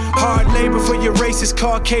marching. Hard labor for your racist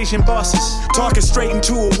Caucasian bosses. Talking straight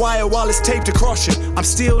into a wire while it's taped across you. I'm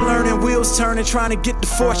still learning, wheels turning, trying to get the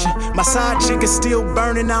fortune. My side chick is still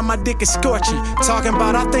burning, now my dick is scorching. Talking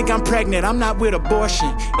about I think I'm pregnant, I'm not with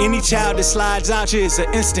abortion. Any child that slides out here is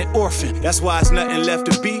an instant orphan. That's why it's nothing left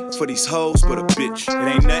to be for these hoes but a bitch.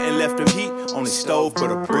 It ain't nothing left of heat on the stove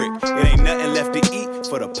but a brick. It ain't nothing left to eat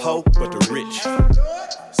for the poor but the rich.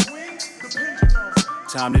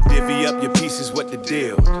 Time to divvy up your pieces, what the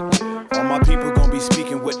deal. All my people gon' be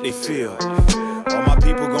speaking what they feel. All my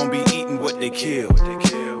people gon' be eating what they kill.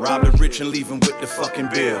 Rob the rich and leave them with the fucking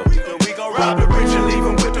bill. We gon' rob the rich and leave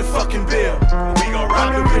them with the fucking bill. We gon'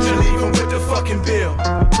 rob the rich and leave them with the fucking bill.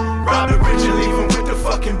 Rob the rich and leave them with the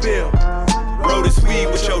fucking bill. Roll this weed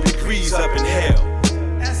with your degrees up in hell.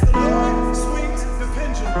 as the Lord swings the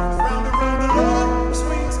pendulum, round and round the Lord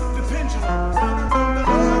swings the pendulum, round and round the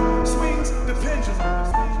Lord swings the pendulum,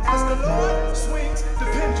 as the Lord swings the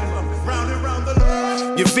pendulum, round and round the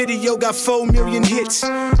Lord. Your video got 4 million hits.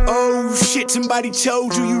 Oh shit, somebody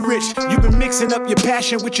told you rich. You've been mixing up your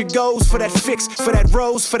passion with your goals for that fix, for that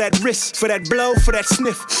rose, for that wrist, for that blow, for that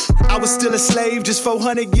sniff. I was still a slave just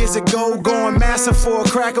 400 years ago, going massive for a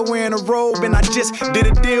cracker wearing a robe. And I just did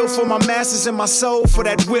a deal for my masters and my soul, for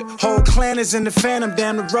that whip. Whole clan is in the phantom,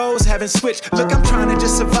 damn the roads haven't switched. Look, I'm trying to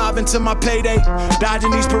just survive until my payday.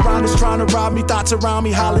 Dodging these piranhas trying to rob me, thoughts around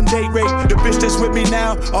me, hollering date rape. The bitch that's with me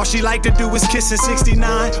now, all she like to do is kiss in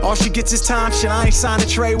 69. All she gets is time, shit, I ain't signed a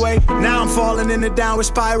Treyway. Now I'm falling in the downward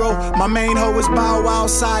spiral. My main hoe is Bow Wow,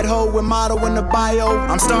 side hoe with motto in the bio.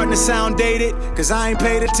 I'm starting to sound dated, cause I ain't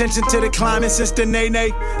paid attention to the climate since the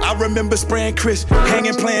nay-nay. I remember spraying Chris,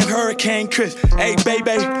 hanging playing Hurricane Chris. Hey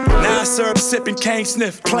baby, now I serve sipping cane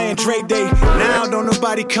sniff, playing Dre Day. Now don't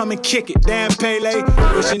nobody come and kick it, damn Pele.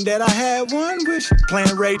 Wishing that I had one wish,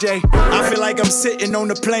 playing Ray J. I feel like I'm sitting on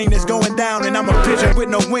the plane that's going down, and I'm a pigeon with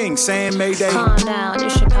no wings, saying Mayday. Calm down,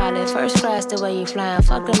 it's your pilot, first class the way you flying.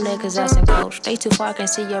 Fuck them niggas that's in coach. They too far, can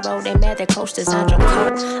see your road, they mad that coach designed your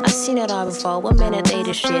coat. I seen it all before, 1 minute they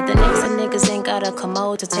the shit. The next niggas ain't got a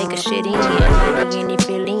commode to take a shit in. Not any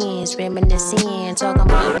feelings, reminiscing, talking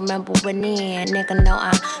about remember when in. Nigga, no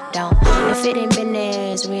I don't. If it ain't been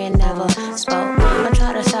theirs, we ain't never spoke. Don't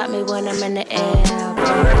try to stop me when I'm in the air,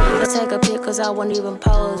 bro. Let's take a pic cause I won't even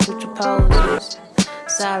pose with your poses.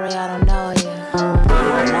 Sorry, I don't know you.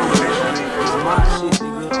 It's my shit,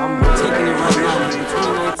 nigga. I'm taking it right now.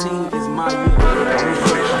 2019 is my year. I'm gonna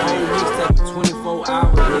put the whole mixtape for 24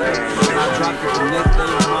 hours, nigga. And I drop it the next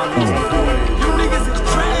day on my mixtape. You niggas is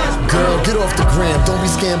trash. Girl, get off the gram. Don't be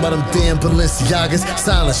scammed by them damn Balenciagas.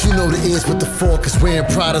 Silence, you know the ears with the fork is wearing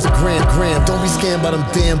Prada's gram. Don't be scammed by them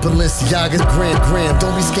damn Balenciagas. Gram.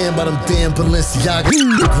 Don't be scammed by them damn Balenciagas.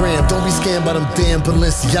 Gram. Don't be scammed by them damn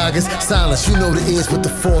Balenciagas. Silence, you know the ears with the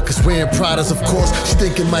fork is wearing Prada's, of course. She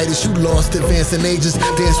thinking Midas, you lost advancing ages.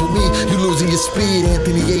 Dance with me, you losing your speed.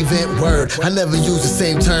 Anthony Avant word. I never use the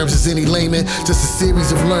same terms as any layman. Just a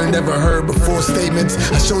series of learned, never heard before statements.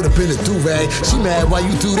 I showed up in a do-rag. She mad, why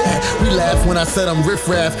you do that? We laugh when I said I'm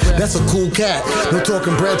riff-raff. That's a cool cat. No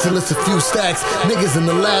talking bread till it's a few stacks. Niggas in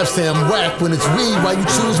the lab say I'm whack when it's weed. Why you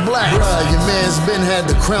choose black? Bruh, your man's been had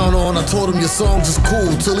the crown on. I told him your songs is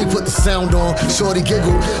cool till he put the sound on. Shorty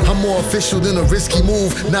giggled. I'm more official than a risky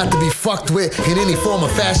move. Not to be fucked with in any form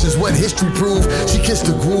of fashion's what history proved. She kissed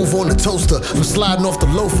the groove on the toaster. I'm sliding off the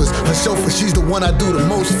loafers. Her chauffeur, she's the one I do the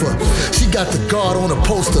most for. She got the guard on a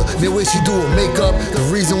poster. Then when she do her makeup, the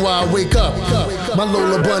reason why I wake up. My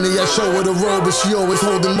Lola Bunny, I show her the road, but she always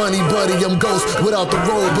holding money, buddy. I'm ghost without the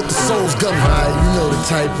road, but the soul's gummy. Right, you know the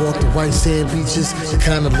type, walk the white sand beaches, the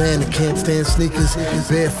kind of land that can't stand sneakers.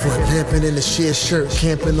 Barefoot, pimping in a sheer shirt,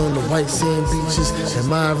 camping on the white sand beaches,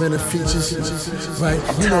 admiring the features. Right,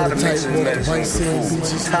 you know the type, walk the white sand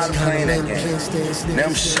beaches, the kind of land that can't stand sneakers. Now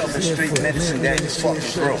I'm shoving street medicine down your fucking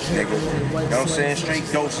throat, nigga. You know what I'm saying?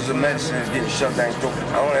 Straight doses of medicine is getting shoved down your throat.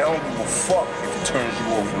 I don't give a fuck if it turns you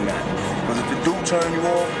off or not. Because if it do turn you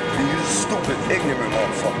off, then you're a stupid, ignorant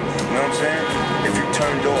motherfucker. You know what I'm saying? If you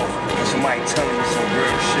turned off, then somebody telling you some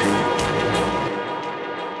real shit.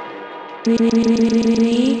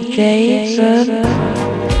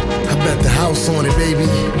 I bet the house on it, baby.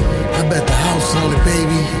 I bet the house on it,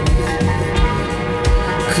 baby.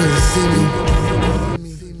 Couldn't see me.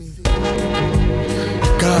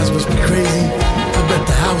 Gods must be crazy. I bet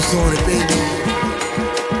the house on it, baby.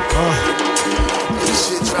 This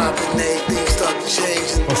shit dropping, everything starting to change.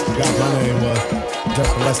 I forgot my name was.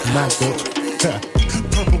 Just less than that, bitch.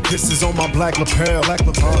 Purple kisses on my black lapel.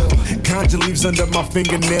 Ganja leaves under my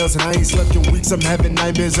fingernails, and I ain't slept in weeks. I'm having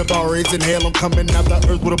nightmares about raising hell. I'm coming out the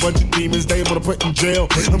earth with a bunch of demons they wanna put in jail.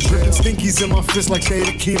 I'm dripping stinkies in my fist like they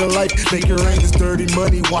the key to life. Make it rain is dirty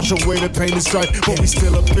money, wash away the pain and strife. But we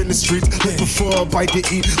still up in the streets, looking for a bite to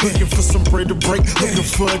eat, looking for some bread to break, looking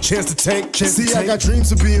for a chance to take. See, I got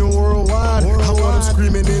dreams of being worldwide. I want them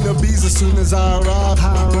screaming in the bees as soon as I arrive.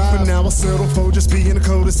 But for now I settle for just being the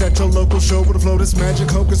coldest at your local show with a flow that's magic.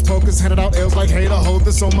 Hocus pocus, handed out L's like, hey, to hold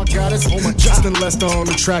this, oh my goddess. Justin Lester on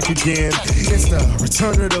the track again. It's the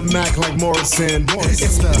return of the Mac like Morrison.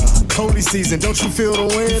 It's the Cody season, don't you feel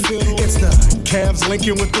the wind? It's the Cavs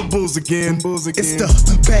linking with the Bulls again. It's the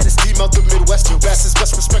baddest team out the Midwest. You bastards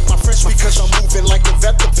best respect my French because I'm moving like a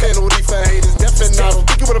vet. The penalty for haters, deaf and I don't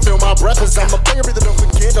think you wanna feel my breath as I'm a player, breather, don't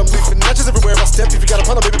forget. I'm leaving notches everywhere I step. If you got a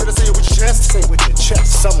pun, baby, better say it with your chest. Say it with your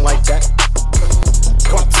chest, something like that.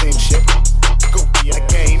 Go on, same shit. Go be in a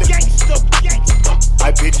game. I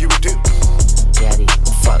bid you adieu. Daddy,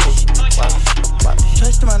 fuck it.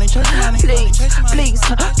 Chase the money, please,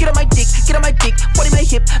 get on my dick, what in my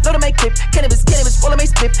hip, load on my clip, cannabis, roll on my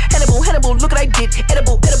split, Hannibal, look what I did,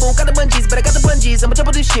 edible, got the bungees, but I got the bungees. bungees. I'ma jump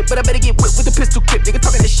on this shit, but I better get whipped with the pistol grip. Nigga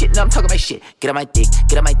talking this shit, now I'm talking my shit. Get on my dick,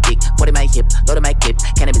 40 my hip, load on my clip.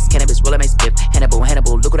 Cannabis, roll on my split. Hannibal,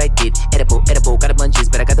 look what I did. Edible, got the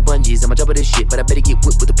bungees, but I got the bungees. I'ma jump on this shit, but I better get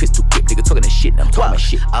whipped with the pistol grip. Nigga talking this shit, now I'm talking my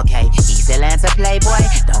shit. Okay, East Atlanta playboy,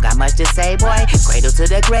 don't got much to say, boy. Cradle to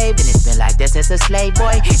the grave, and it's been like that since a slave,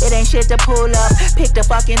 boy. It ain't shit to pull up, pick the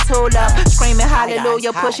fucking tool up. Screaming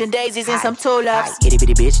hallelujah, pushing daisies and some tulips. Itty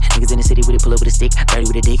bitty bitch, niggas in the city with it, pull up with a stick, dirty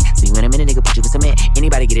with a dick. See when I'm in a nigga, put you in cement.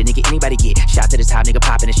 Anybody get a nigga, anybody get shot to the top, nigga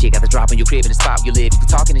popping the shit. Got the drop on your crib in the spot you live. You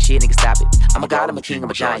talking the shit, nigga stop it. I'm a god, I'm a king, I'm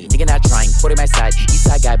a giant. Nigga not trying, 40 my side, east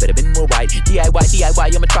side guy, better been more right.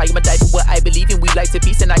 DIY, I'ma try, I'ma die for what I believe in. We like to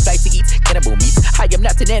feast and I like to eat cannibal meat. I am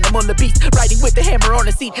not an animal, the beast, riding with the hammer on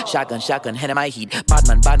the seat. Shotgun, hand in my heat.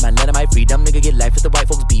 Badman, let in my freedom. Nigga get life with the white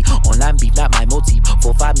folks beat. Online beef, not my motif.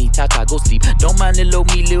 4-5 me, Tata, go sleep. Don't mind little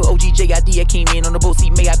me, little OG, JID, I came in on the boat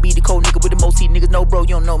seat. May I be the cold nigga with the most heat. Niggas know bro,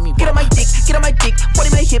 you don't know me. Get on my dick,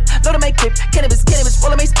 40 my hip, load on my clip. Cannabis,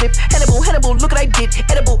 roll on my split. Hannibal, look what I did.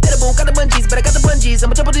 Edible, got the bungees, but I got the bungees.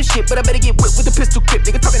 I'ma jump on this shit, but I better get whipped with the pistol grip.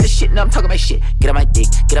 Nigga talking this shit, now I'm talking my shit. Get on my dick,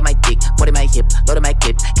 40 my hip, load on my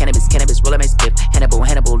clip. Cannabis, roll on my split. Hannibal,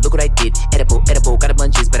 look what I did. Edible, got the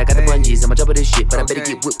bungees, but I got the bungees. I'ma jump on this shit, but I better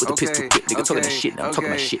get whipped with the pistol grip. Nigga talking this shit, now I'm talking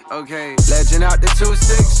my shit. Okay, legend out the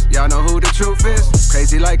 2-6, y'all know who the truth is.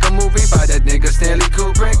 Crazy like a movie by that nigga Stanley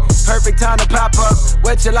Kubrick. Perfect time to pop up,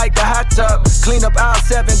 wet you like the hot tub. Clean up aisle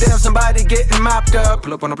 7, damn somebody getting mopped up.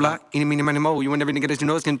 Pull up on the block, eeny, meeny, money, mo. You and every nigga that you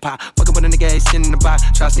know is getting pop. Fucking with a nigga, ain't sitting in the box.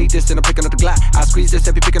 Try to sneak this and I'm picking up the Glock. I squeeze this,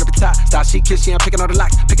 I be picking up the top. Style she kiss, she, I'm picking all the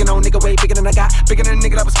locks. Picking on nigga way bigger than I got. Bigger than a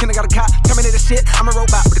nigga that was kinda got a cop. Terminator shit, I'm a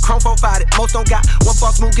robot with a chrome 4-5 that most don't got. One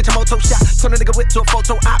false move, get your moto shot. Turn a nigga whip to a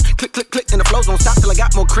photo op. Click, and the flows don't stop till I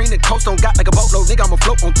got more cream than coast don't got like a boatload. Nigga, I'ma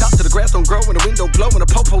float on top till the grass don't grow and the window blow and the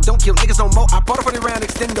popo don't kill niggas no more. I bought a 40 round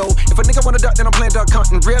extendo. If a nigga wanna duck, then I'm playing duck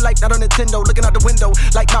hunting. Real life, not on Nintendo. Looking out the window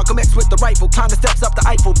like Malcolm X with the rifle. Climb the steps up the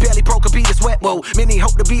Eiffel. Barely broke a beat is wet, whoa. Many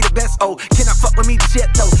hope to be the best, oh. Cannot fuck with me, the shit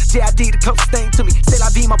though. JID, the closest thing to me. Say la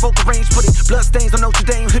vie, my vocal range putting blood stains on Notre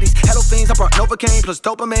Dame hoodies. Hello things, I brought Novocaine plus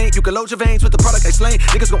dopamine. You can load your veins with the product I slain.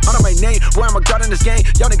 Niggas gon' honor my name. Boy, I'm a god in this game.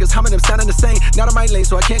 Y'all niggas humming them sounding the same. Not on my lane,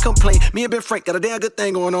 so I can't complain. Me and Ben Frank got a damn good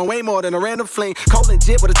thing going on. Way more than a random fling. Cold and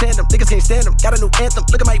jib with a tandem. Niggas can't stand them. Got a new anthem.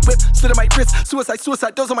 Look at my whip. Slit on my wrist.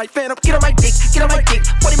 Suicide, those are my phantom. Get on my dick,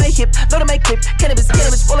 40 my hip, load on my clip. Cannabis,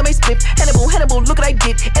 roll on my split. Hannibal, look what I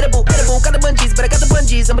did. Edible, got the bungees, but I got the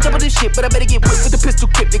bungees. I'ma jump on this shit, but I better get whipped with the pistol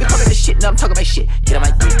grip. Nigga talking this shit, now I'm talking my shit. Get on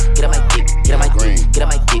my dick, get on my dick, get on my dick, get on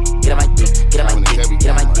my dick, get on my dick, get on my dick, get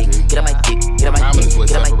on my dick, get on my dick, get on my dick, get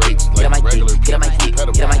on my dick, get on my dick, get on my dick,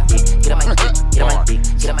 get on my dick, get on my dick, get on my dick,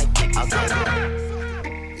 get on my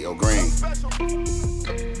dick. Yo, Green.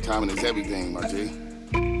 Timing is everything, my G.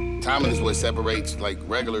 Timing is what separates like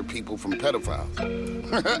regular people from pedophiles.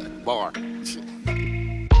 Bar.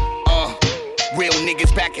 Real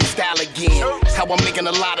niggas back in style again. How I'm making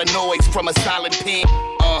a lot of noise from a silent pen.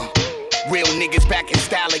 Real niggas back in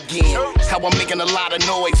style again. How I'm making a lot of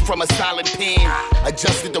noise from a silent pen.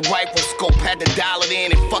 Adjusted the rifle scope, had to dial it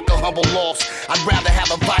in and fuck a humble loss. I'd rather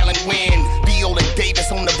have a violent win. Viola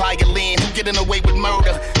Davis on the violin. Who getting away with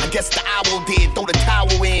murder? I guess the owl did, throw the towel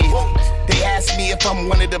in. They ask me if I'm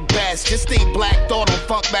one of the best. Just think Black Thought on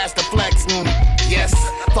Funk Master Flex. Yes,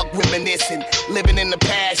 fuck reminiscing, living in the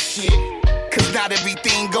past shit. Cause not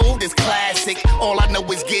everything gold is classic. All I know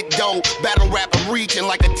is get dough. Battle rap, I'm reaching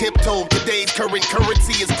like a tiptoe. Today's current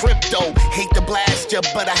currency is crypto. Hate to blast ya,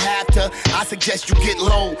 but I have to. I suggest you get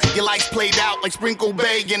low. Your life's played out like Sprinkle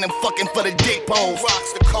Bay and I'm fucking for the dick pose.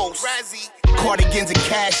 Rocks the coast. Razzie. Cardigans and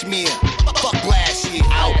cashmere. Fuck last year.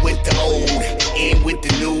 Out with the old, in with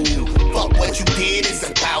the new. Fuck what you did, it's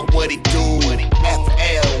about what it do.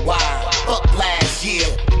 FLY. Fuck last year.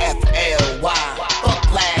 FLY.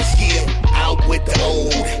 Fuck last year. Out with the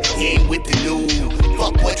old, in with the new.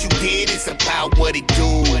 Fuck what you did, it's about what it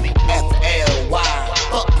do. FLY.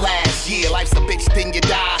 Fuck last year. Life's a bitch, then you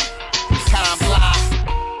die. Time fly.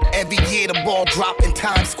 Every year the ball drop in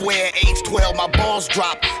Times Square. Age 12, my balls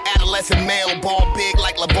drop. Adolescent male, ball big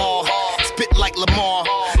like LeVar. Spit like Lamar.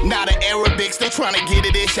 Not an Arabic, still trying to get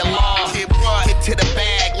it, inshallah. Get to the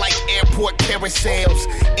bag like airport carousels.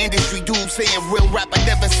 Industry dudes saying real rapper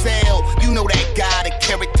never sell. You know that guy, the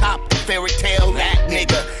carrot top, the fairy tale. That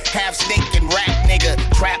nigga, half snake and rap nigga.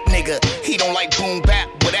 Trap nigga, he don't like boom bap,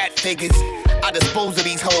 but that figures. I dispose of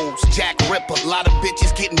these hoes, Jack Ripper. A lot of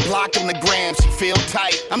bitches getting blocked on the gram, she feel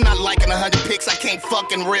tight. I'm not liking 100 pics, I can't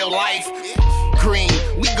fuck in real life. Green,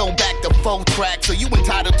 we go back to 4 tracks, so you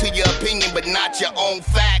entitled to your opinion, but not your own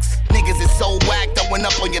facts. Niggas is so whacked, I went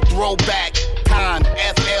up on your throwback. Time,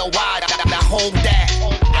 FLY, now hold that.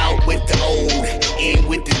 Out Out with the old, in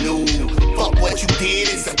with the new. Fuck what you did,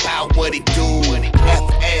 it's about what it do.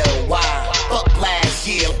 FLY, fuck last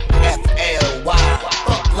year. FLY,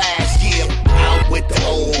 fuck last year. Out with the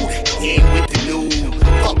old, in with the new.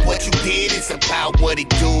 Fuck what you did, it's about what it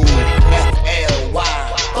do.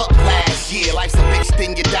 FLY, fuck last year. Life's a bitch,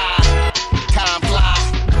 then you die. Time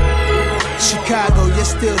flies. Chicago, you're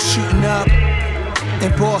still shooting up.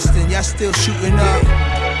 In Boston, y'all still shooting up.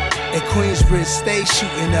 In Queensbridge, stay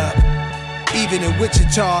shooting up. Even in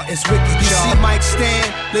Wichita, it's wicked, y'all. You see Mike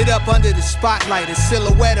stand, lit up under the spotlight, a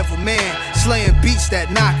silhouette of a man, slaying beats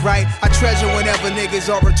that knock right. I treasure whenever niggas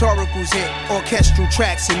or rhetoricals hit, orchestral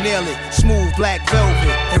tracks and nail it, smooth black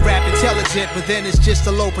velvet, and rap intelligent, but then it's just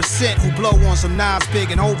a low percent who blow on some knives big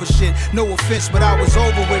and over shit. No offense, but I was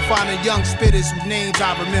over with finding young spitters whose names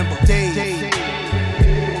I remember. Dave, J.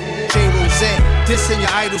 Rosette, dissing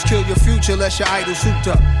your idols, kill your future, less your idols hooped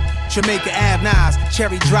up. Jamaica Ave Nas,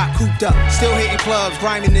 cherry drop cooped up. Still hitting clubs,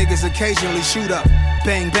 grimy niggas occasionally shoot up.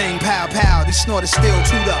 Bang, bang, pow, pow, these snorters still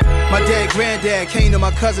toot up. My dead granddad came to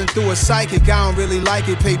my cousin through a psychic. I don't really like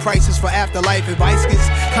it, pay prices for afterlife. Advice gets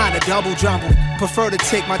kinda double jumbled. Prefer to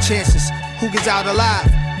take my chances. Who gets out alive?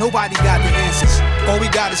 Nobody got the answers. All we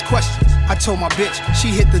got is questions. I told my bitch, she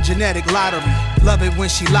hit the genetic lottery. Love it when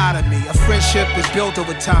she lied to me. A friendship is built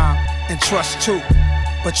over time, and trust too.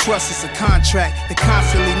 But trust is a contract that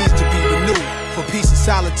constantly needs to be renewed. For peace and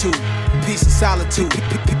solitude, peace and solitude,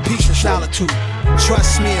 peace and solitude.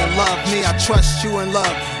 Trust me and love me, I trust you and love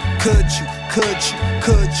you. Could you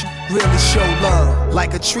really show love?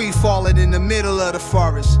 Like a tree falling in the middle of the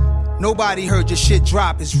forest. Nobody heard your shit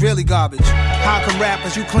drop, it's really garbage. How come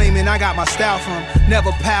rappers you claiming I got my style from?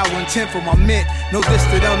 Never power intent for my mint. No diss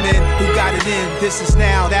to them men who got it in. This is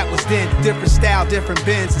now, that was then. Different style, different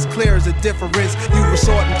bends. As clear as a difference you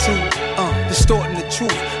resorting to. Distorting the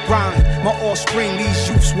truth. Rhyming, my offspring, these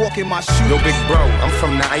youths walk in my shoes. Yo, big bro, I'm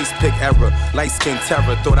from the ice pick era. Light skin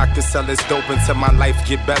terror, thought I could sell this dope until my life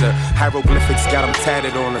get better. Hieroglyphics got them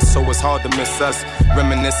tatted on us, so it's hard to miss us.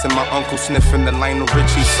 Reminiscing my uncle sniffing the Lionel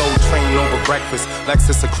Richie soul train over breakfast.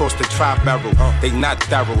 Lexus across the tri-barrel. They not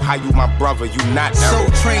thorough. How you my brother? You not thorough.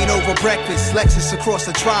 Soul train over breakfast. Lexus across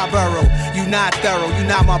the tri-barrel. You not thorough. You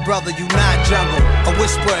not my brother. You not jungle. A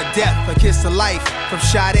whisper of death. A kiss of life. From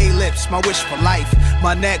Sade lips. My wish for life.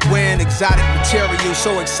 My neck wearing exotic material.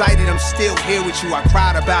 So excited I'm still here with you. I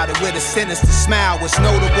cried about it with a sinister smile. What's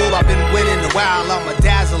notable, I've been winning a while. I'm a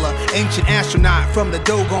dazzler. Ancient astronaut from the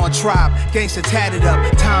Dogon tribe. Gangsta tatted up.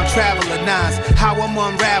 Time traveler nines. How I'm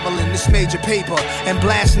unraveling this major paper and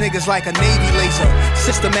blast niggas like a Navy laser.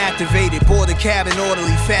 System activated, board the cab in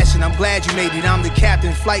orderly fashion. I'm glad you made it. I'm the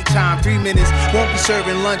captain. Flight time 3 minutes. Won't be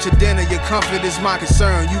serving lunch or dinner. Your comfort is my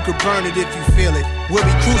concern. You could burn it if you feel it. We'll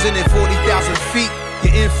be cruising at 40,000 feet.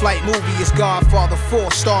 Your in-flight movie is Godfather 4,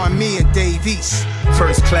 starring me and Dave East.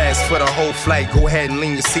 First class for the whole flight, go ahead and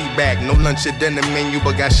lean your seat back. No lunch or dinner menu,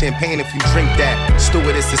 but got champagne if you drink that.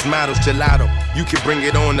 Stewardess is models gelato, you can bring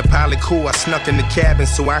it on. The pilot cool, I snuck in the cabin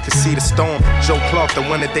so I could see the storm. Joe Clark, the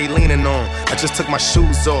one that they leaning on. I just took my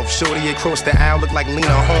shoes off, shorty across the aisle look like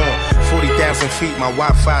Lena Horne. 40,000 feet, my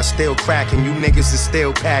Wi-Fi still cracking, you niggas is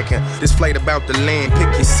still packing. This flight about to land,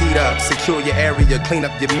 pick your seat up, secure your area, clean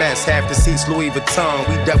up your mess. Half the seats Louis Vuitton.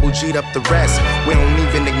 We double G'd up the rest. We don't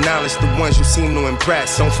even acknowledge the ones you seem to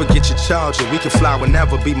impress. Don't forget your charger, we can fly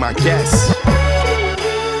whenever, be my guest.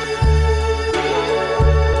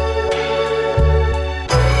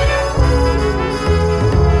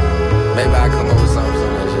 Maybe I come up with something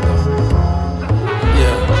on that shit though.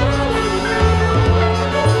 Yeah.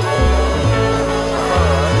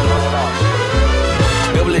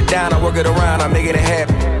 Double it down, I work it around, I make it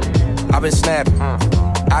happen. I've been snapping.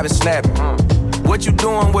 What you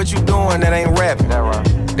doing, that ain't rapping.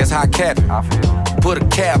 That's how I cap it. Put a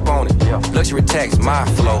cap on it. Luxury tax, my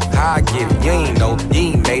flow. How I get it, you ain't know, you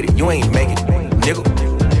ain't made it, you ain't make it. Nigga,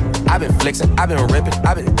 I've been flexing, I've been ripping,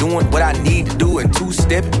 I've been doing what I need to do and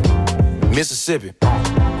two-stepping. Mississippi.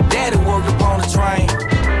 Daddy worked up on the train.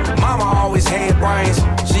 Mama always had brains.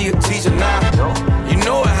 She a teacher now. You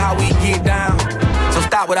know it how we get down. So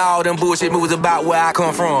stop with all them bullshit moves about where I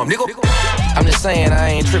come from, nigga. I'm just saying I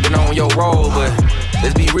ain't tripping on your role, but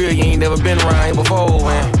let's be real, you ain't never been around here before,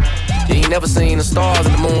 man. You ain't never seen the stars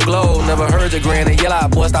and the moon glow. Never heard your granny yell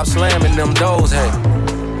out, boy, stop slamming them doors, hey.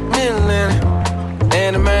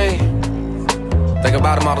 Anime, think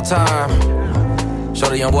about them all the time. Show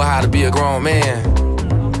the young boy how to be a grown man.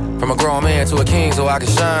 From a grown man to a king so I can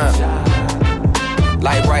shine.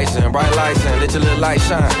 Light brights and bright lights and let your little light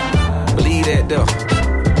shine. Believe that though.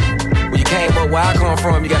 When you came up where I come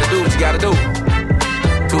from, you gotta do what you gotta do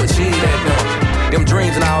to achieve that though. Them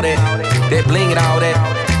dreams and all that, that bling and all that.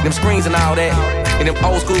 them screens and all that. And them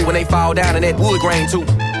old school when they fall down in that wood grain too.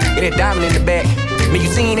 And that diamond in the back. Man, you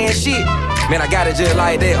seen that shit? Man, I got it just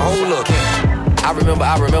like that. Hold up. I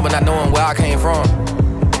remember not knowing where I came from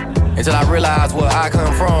until I realized where I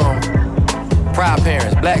come from. Proud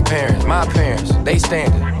parents, black parents, my parents, they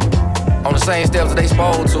standing on the same steps that they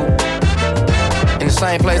supposed to, in the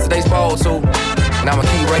same place that they supposed to. And I'ma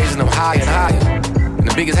keep raising them higher and higher. And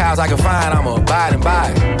the biggest house I can find, I'ma buy and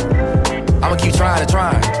buy it. I'ma keep trying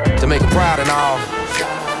to make them proud and all.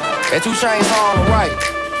 That 2 Chainz song, right?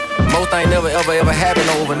 Most things never ever happen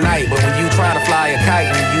overnight. But when you trying to fly a kite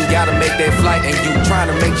and you gotta make that flight and you trying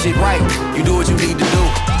to make shit right, you do what you need to do.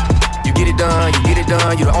 You get it done,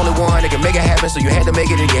 you're the only one that can make it happen. So you had to make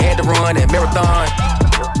it and you had to run that marathon.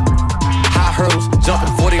 High hurdles,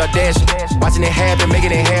 jumping 40 or dashing, watching it happen,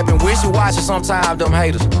 making it happen. Wish you watch it sometimes, them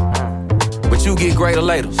haters, but you get greater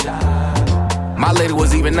later. My later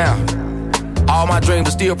was even now. All my dreams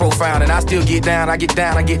are still profound, and I still get down, I get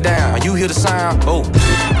down. You hear the sound, oh.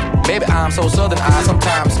 Maybe I'm so southern, I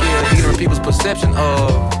sometimes scared of ignorant people's perception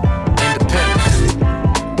of independence.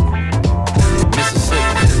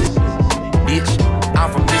 Mississippi, bitch, I'm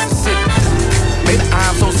from Mississippi. Maybe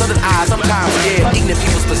I'm so southern, I sometimes scared of ignorant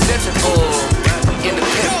people's perception of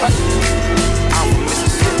independence. I'm from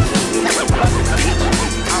Mississippi, bitch,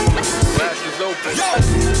 I'm from Mississippi. Glass is open. Glass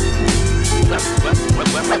is open.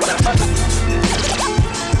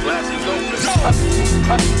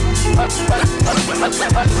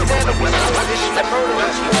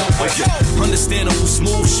 Understandable,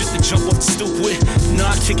 smooth shit to jump off the stoop with.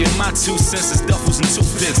 Nah, kicking my 2 cents is duffels and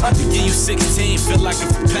toothpicks. Begin you 16, feel like if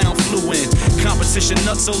a pound flew in. Competition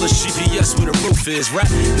nuts, all the GPS where the roof is. Right,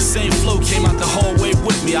 the same flow came out the hallway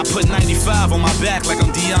with me. I put 95 on my back like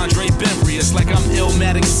I'm DeAndre Bembry. It's like I'm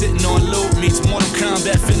Illmatic sitting on loop. Meets Mortal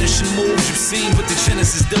Kombat finishing moves. You've seen what the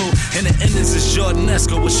Genesis do. And the endings is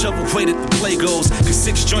Jordanesco with shovel weighted the play goes. Cause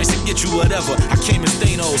 6 joints to get you whatever. I came as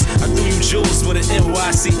Thanos. I threw you jewels with an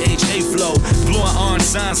NYCHA flow. Blowing orange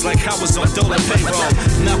signs like I was on Dolan payroll.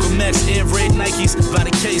 Malcolm X, Air Raid Nikes by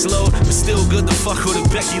the case load. But still good to fuck with a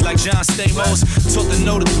Becky like John Stamos. Taught to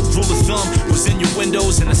know that the rule of thumb was in your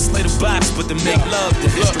windows and a slate of box, but to make love the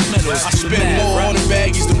instrumentals. I spent more on the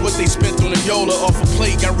baggies than what they spent on the Yola. Off a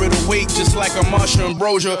plate, got rid of weight just like a Marsha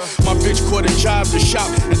Ambrosia. My bitch quit a job to shop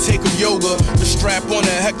and take up yoga. The strap on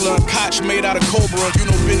a heckler and Koch made out of Cobra. You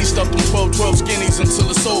know Benny stuffed them 12 skinnies until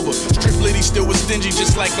it's over. Strip Liddy still was stingy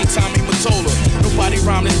just like I'm Tommy Mottola. Nobody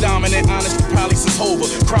rhymed as dominant, honest, probably since Hova.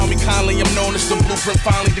 Crown me kindly, I'm known as the blueprint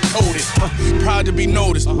finally decoded. Proud to be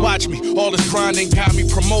noticed, watch me, all this grinding got me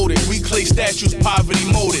promoted. We clay statues, poverty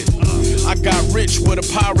molded. I got rich with a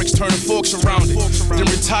Pyrex turning forks around it. Then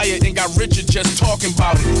retired and got richer just talking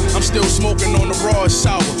about it. I'm still smoking on the raw and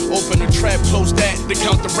sour. Open the trap, close that, they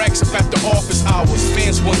count the racks up after office hours.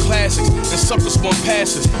 Fans want classics and suckers want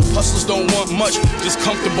passes. Hustlers don't want much, just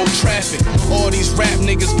comfortable traffic. All these rap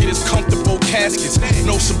niggas get as comfortable caskets.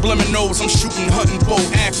 No subliminals, I'm shooting, hunting, bow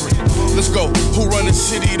accurate. Let's go, who run the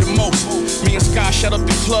city the most? Me and Sky shut up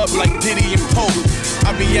the club like Diddy and Pope.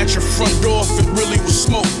 I be at your front door if it really was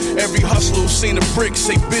smoke. Every hustler who seen a brick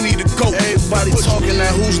say Benny the GOAT. Everybody talking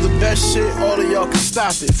that who's the best shit, all of y'all can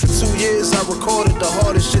stop it. For 2 years I recorded the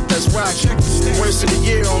hardest shit that's rockin'. Worst of the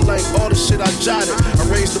year on like all the shit I jotted. I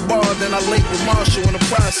raised the bar, then I linked with Marshall in the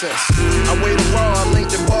process. I waited raw, I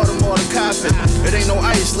linked in Baltimore to cop it. It ain't no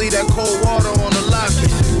ice, leave that cold water on the locket.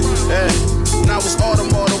 Now it's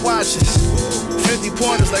Audemars the watches. 50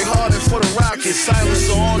 pointers like Harden for the Rockets.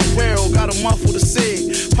 Silencer on the barrel, got a muffle to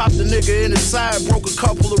sig. Popped the nigga in his side, broke a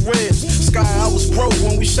couple of ribs. Sky, I was broke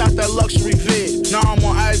when we shot that luxury vid. Now I'm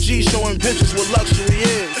on IG showing bitches what luxury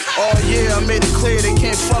is. All year I made it clear they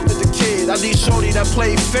can't fuck with the kid. I need shorty that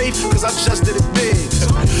played faith, cause I just did it big.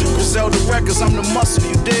 Griselda Records, I'm the muscle,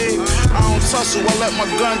 you dig? I don't tussle, I let my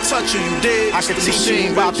gun touch you, you dig? I can teach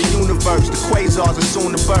you about the universe, the quasars are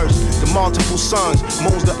soon to burst. The multiple suns,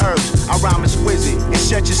 moons the earth. I rhyme exquisite and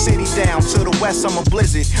shut your city down. To the west, I'm a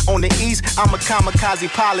blizzard. On the east, I'm a kamikaze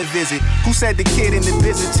pilot visit. Who said the kid in the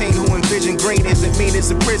Byzantine who envisioned green isn't mean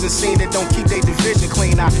it's a prison scene that don't keep their division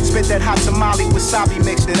clean? I spit that hot tamale wasabi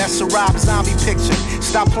mixture. That's a Rob Zombie picture.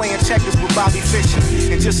 Stop playing checkers with Bobby Fischer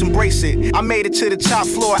and just embrace it. I made it to the top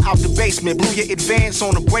floor out the basement. Blew your advance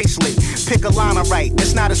on a bracelet. Pick a line right.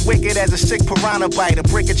 It's not as wicked as a sick piranha bite. A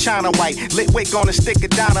brick of China white. Lit wick on a stick of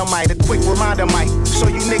dynamite. A quick reminder might show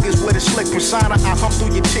you niggas with a slick persona. I hump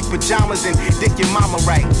through your chick pajamas and dick your mama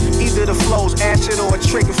right. Either the flow's acid or a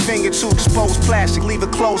trigger finger to expose plastic. Leave a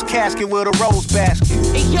closed casket with a rose basket.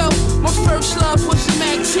 Hey yo, my first love was a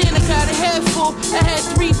Mac 10. I gotta have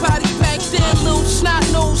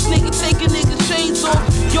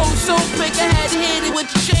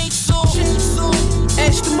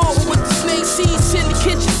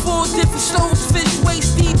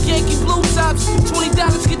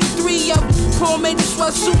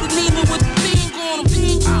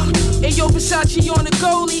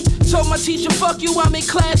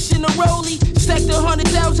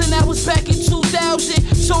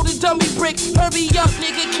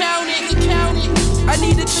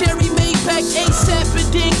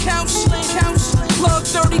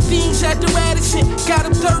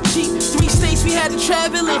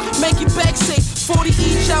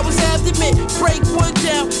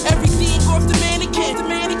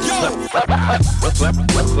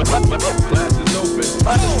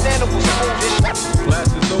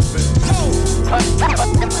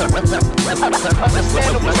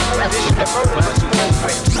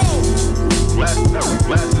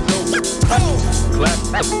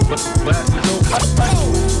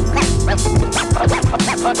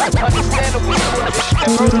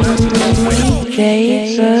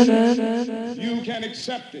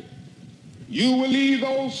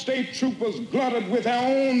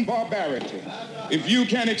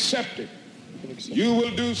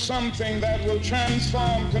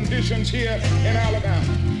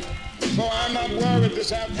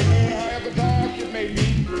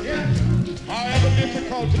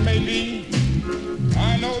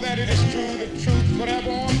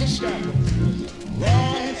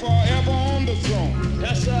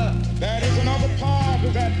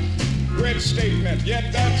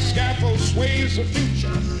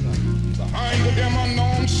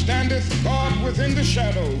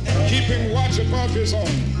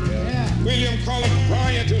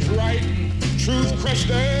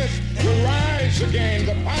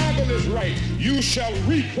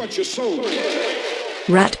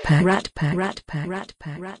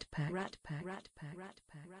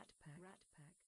Rat Pack.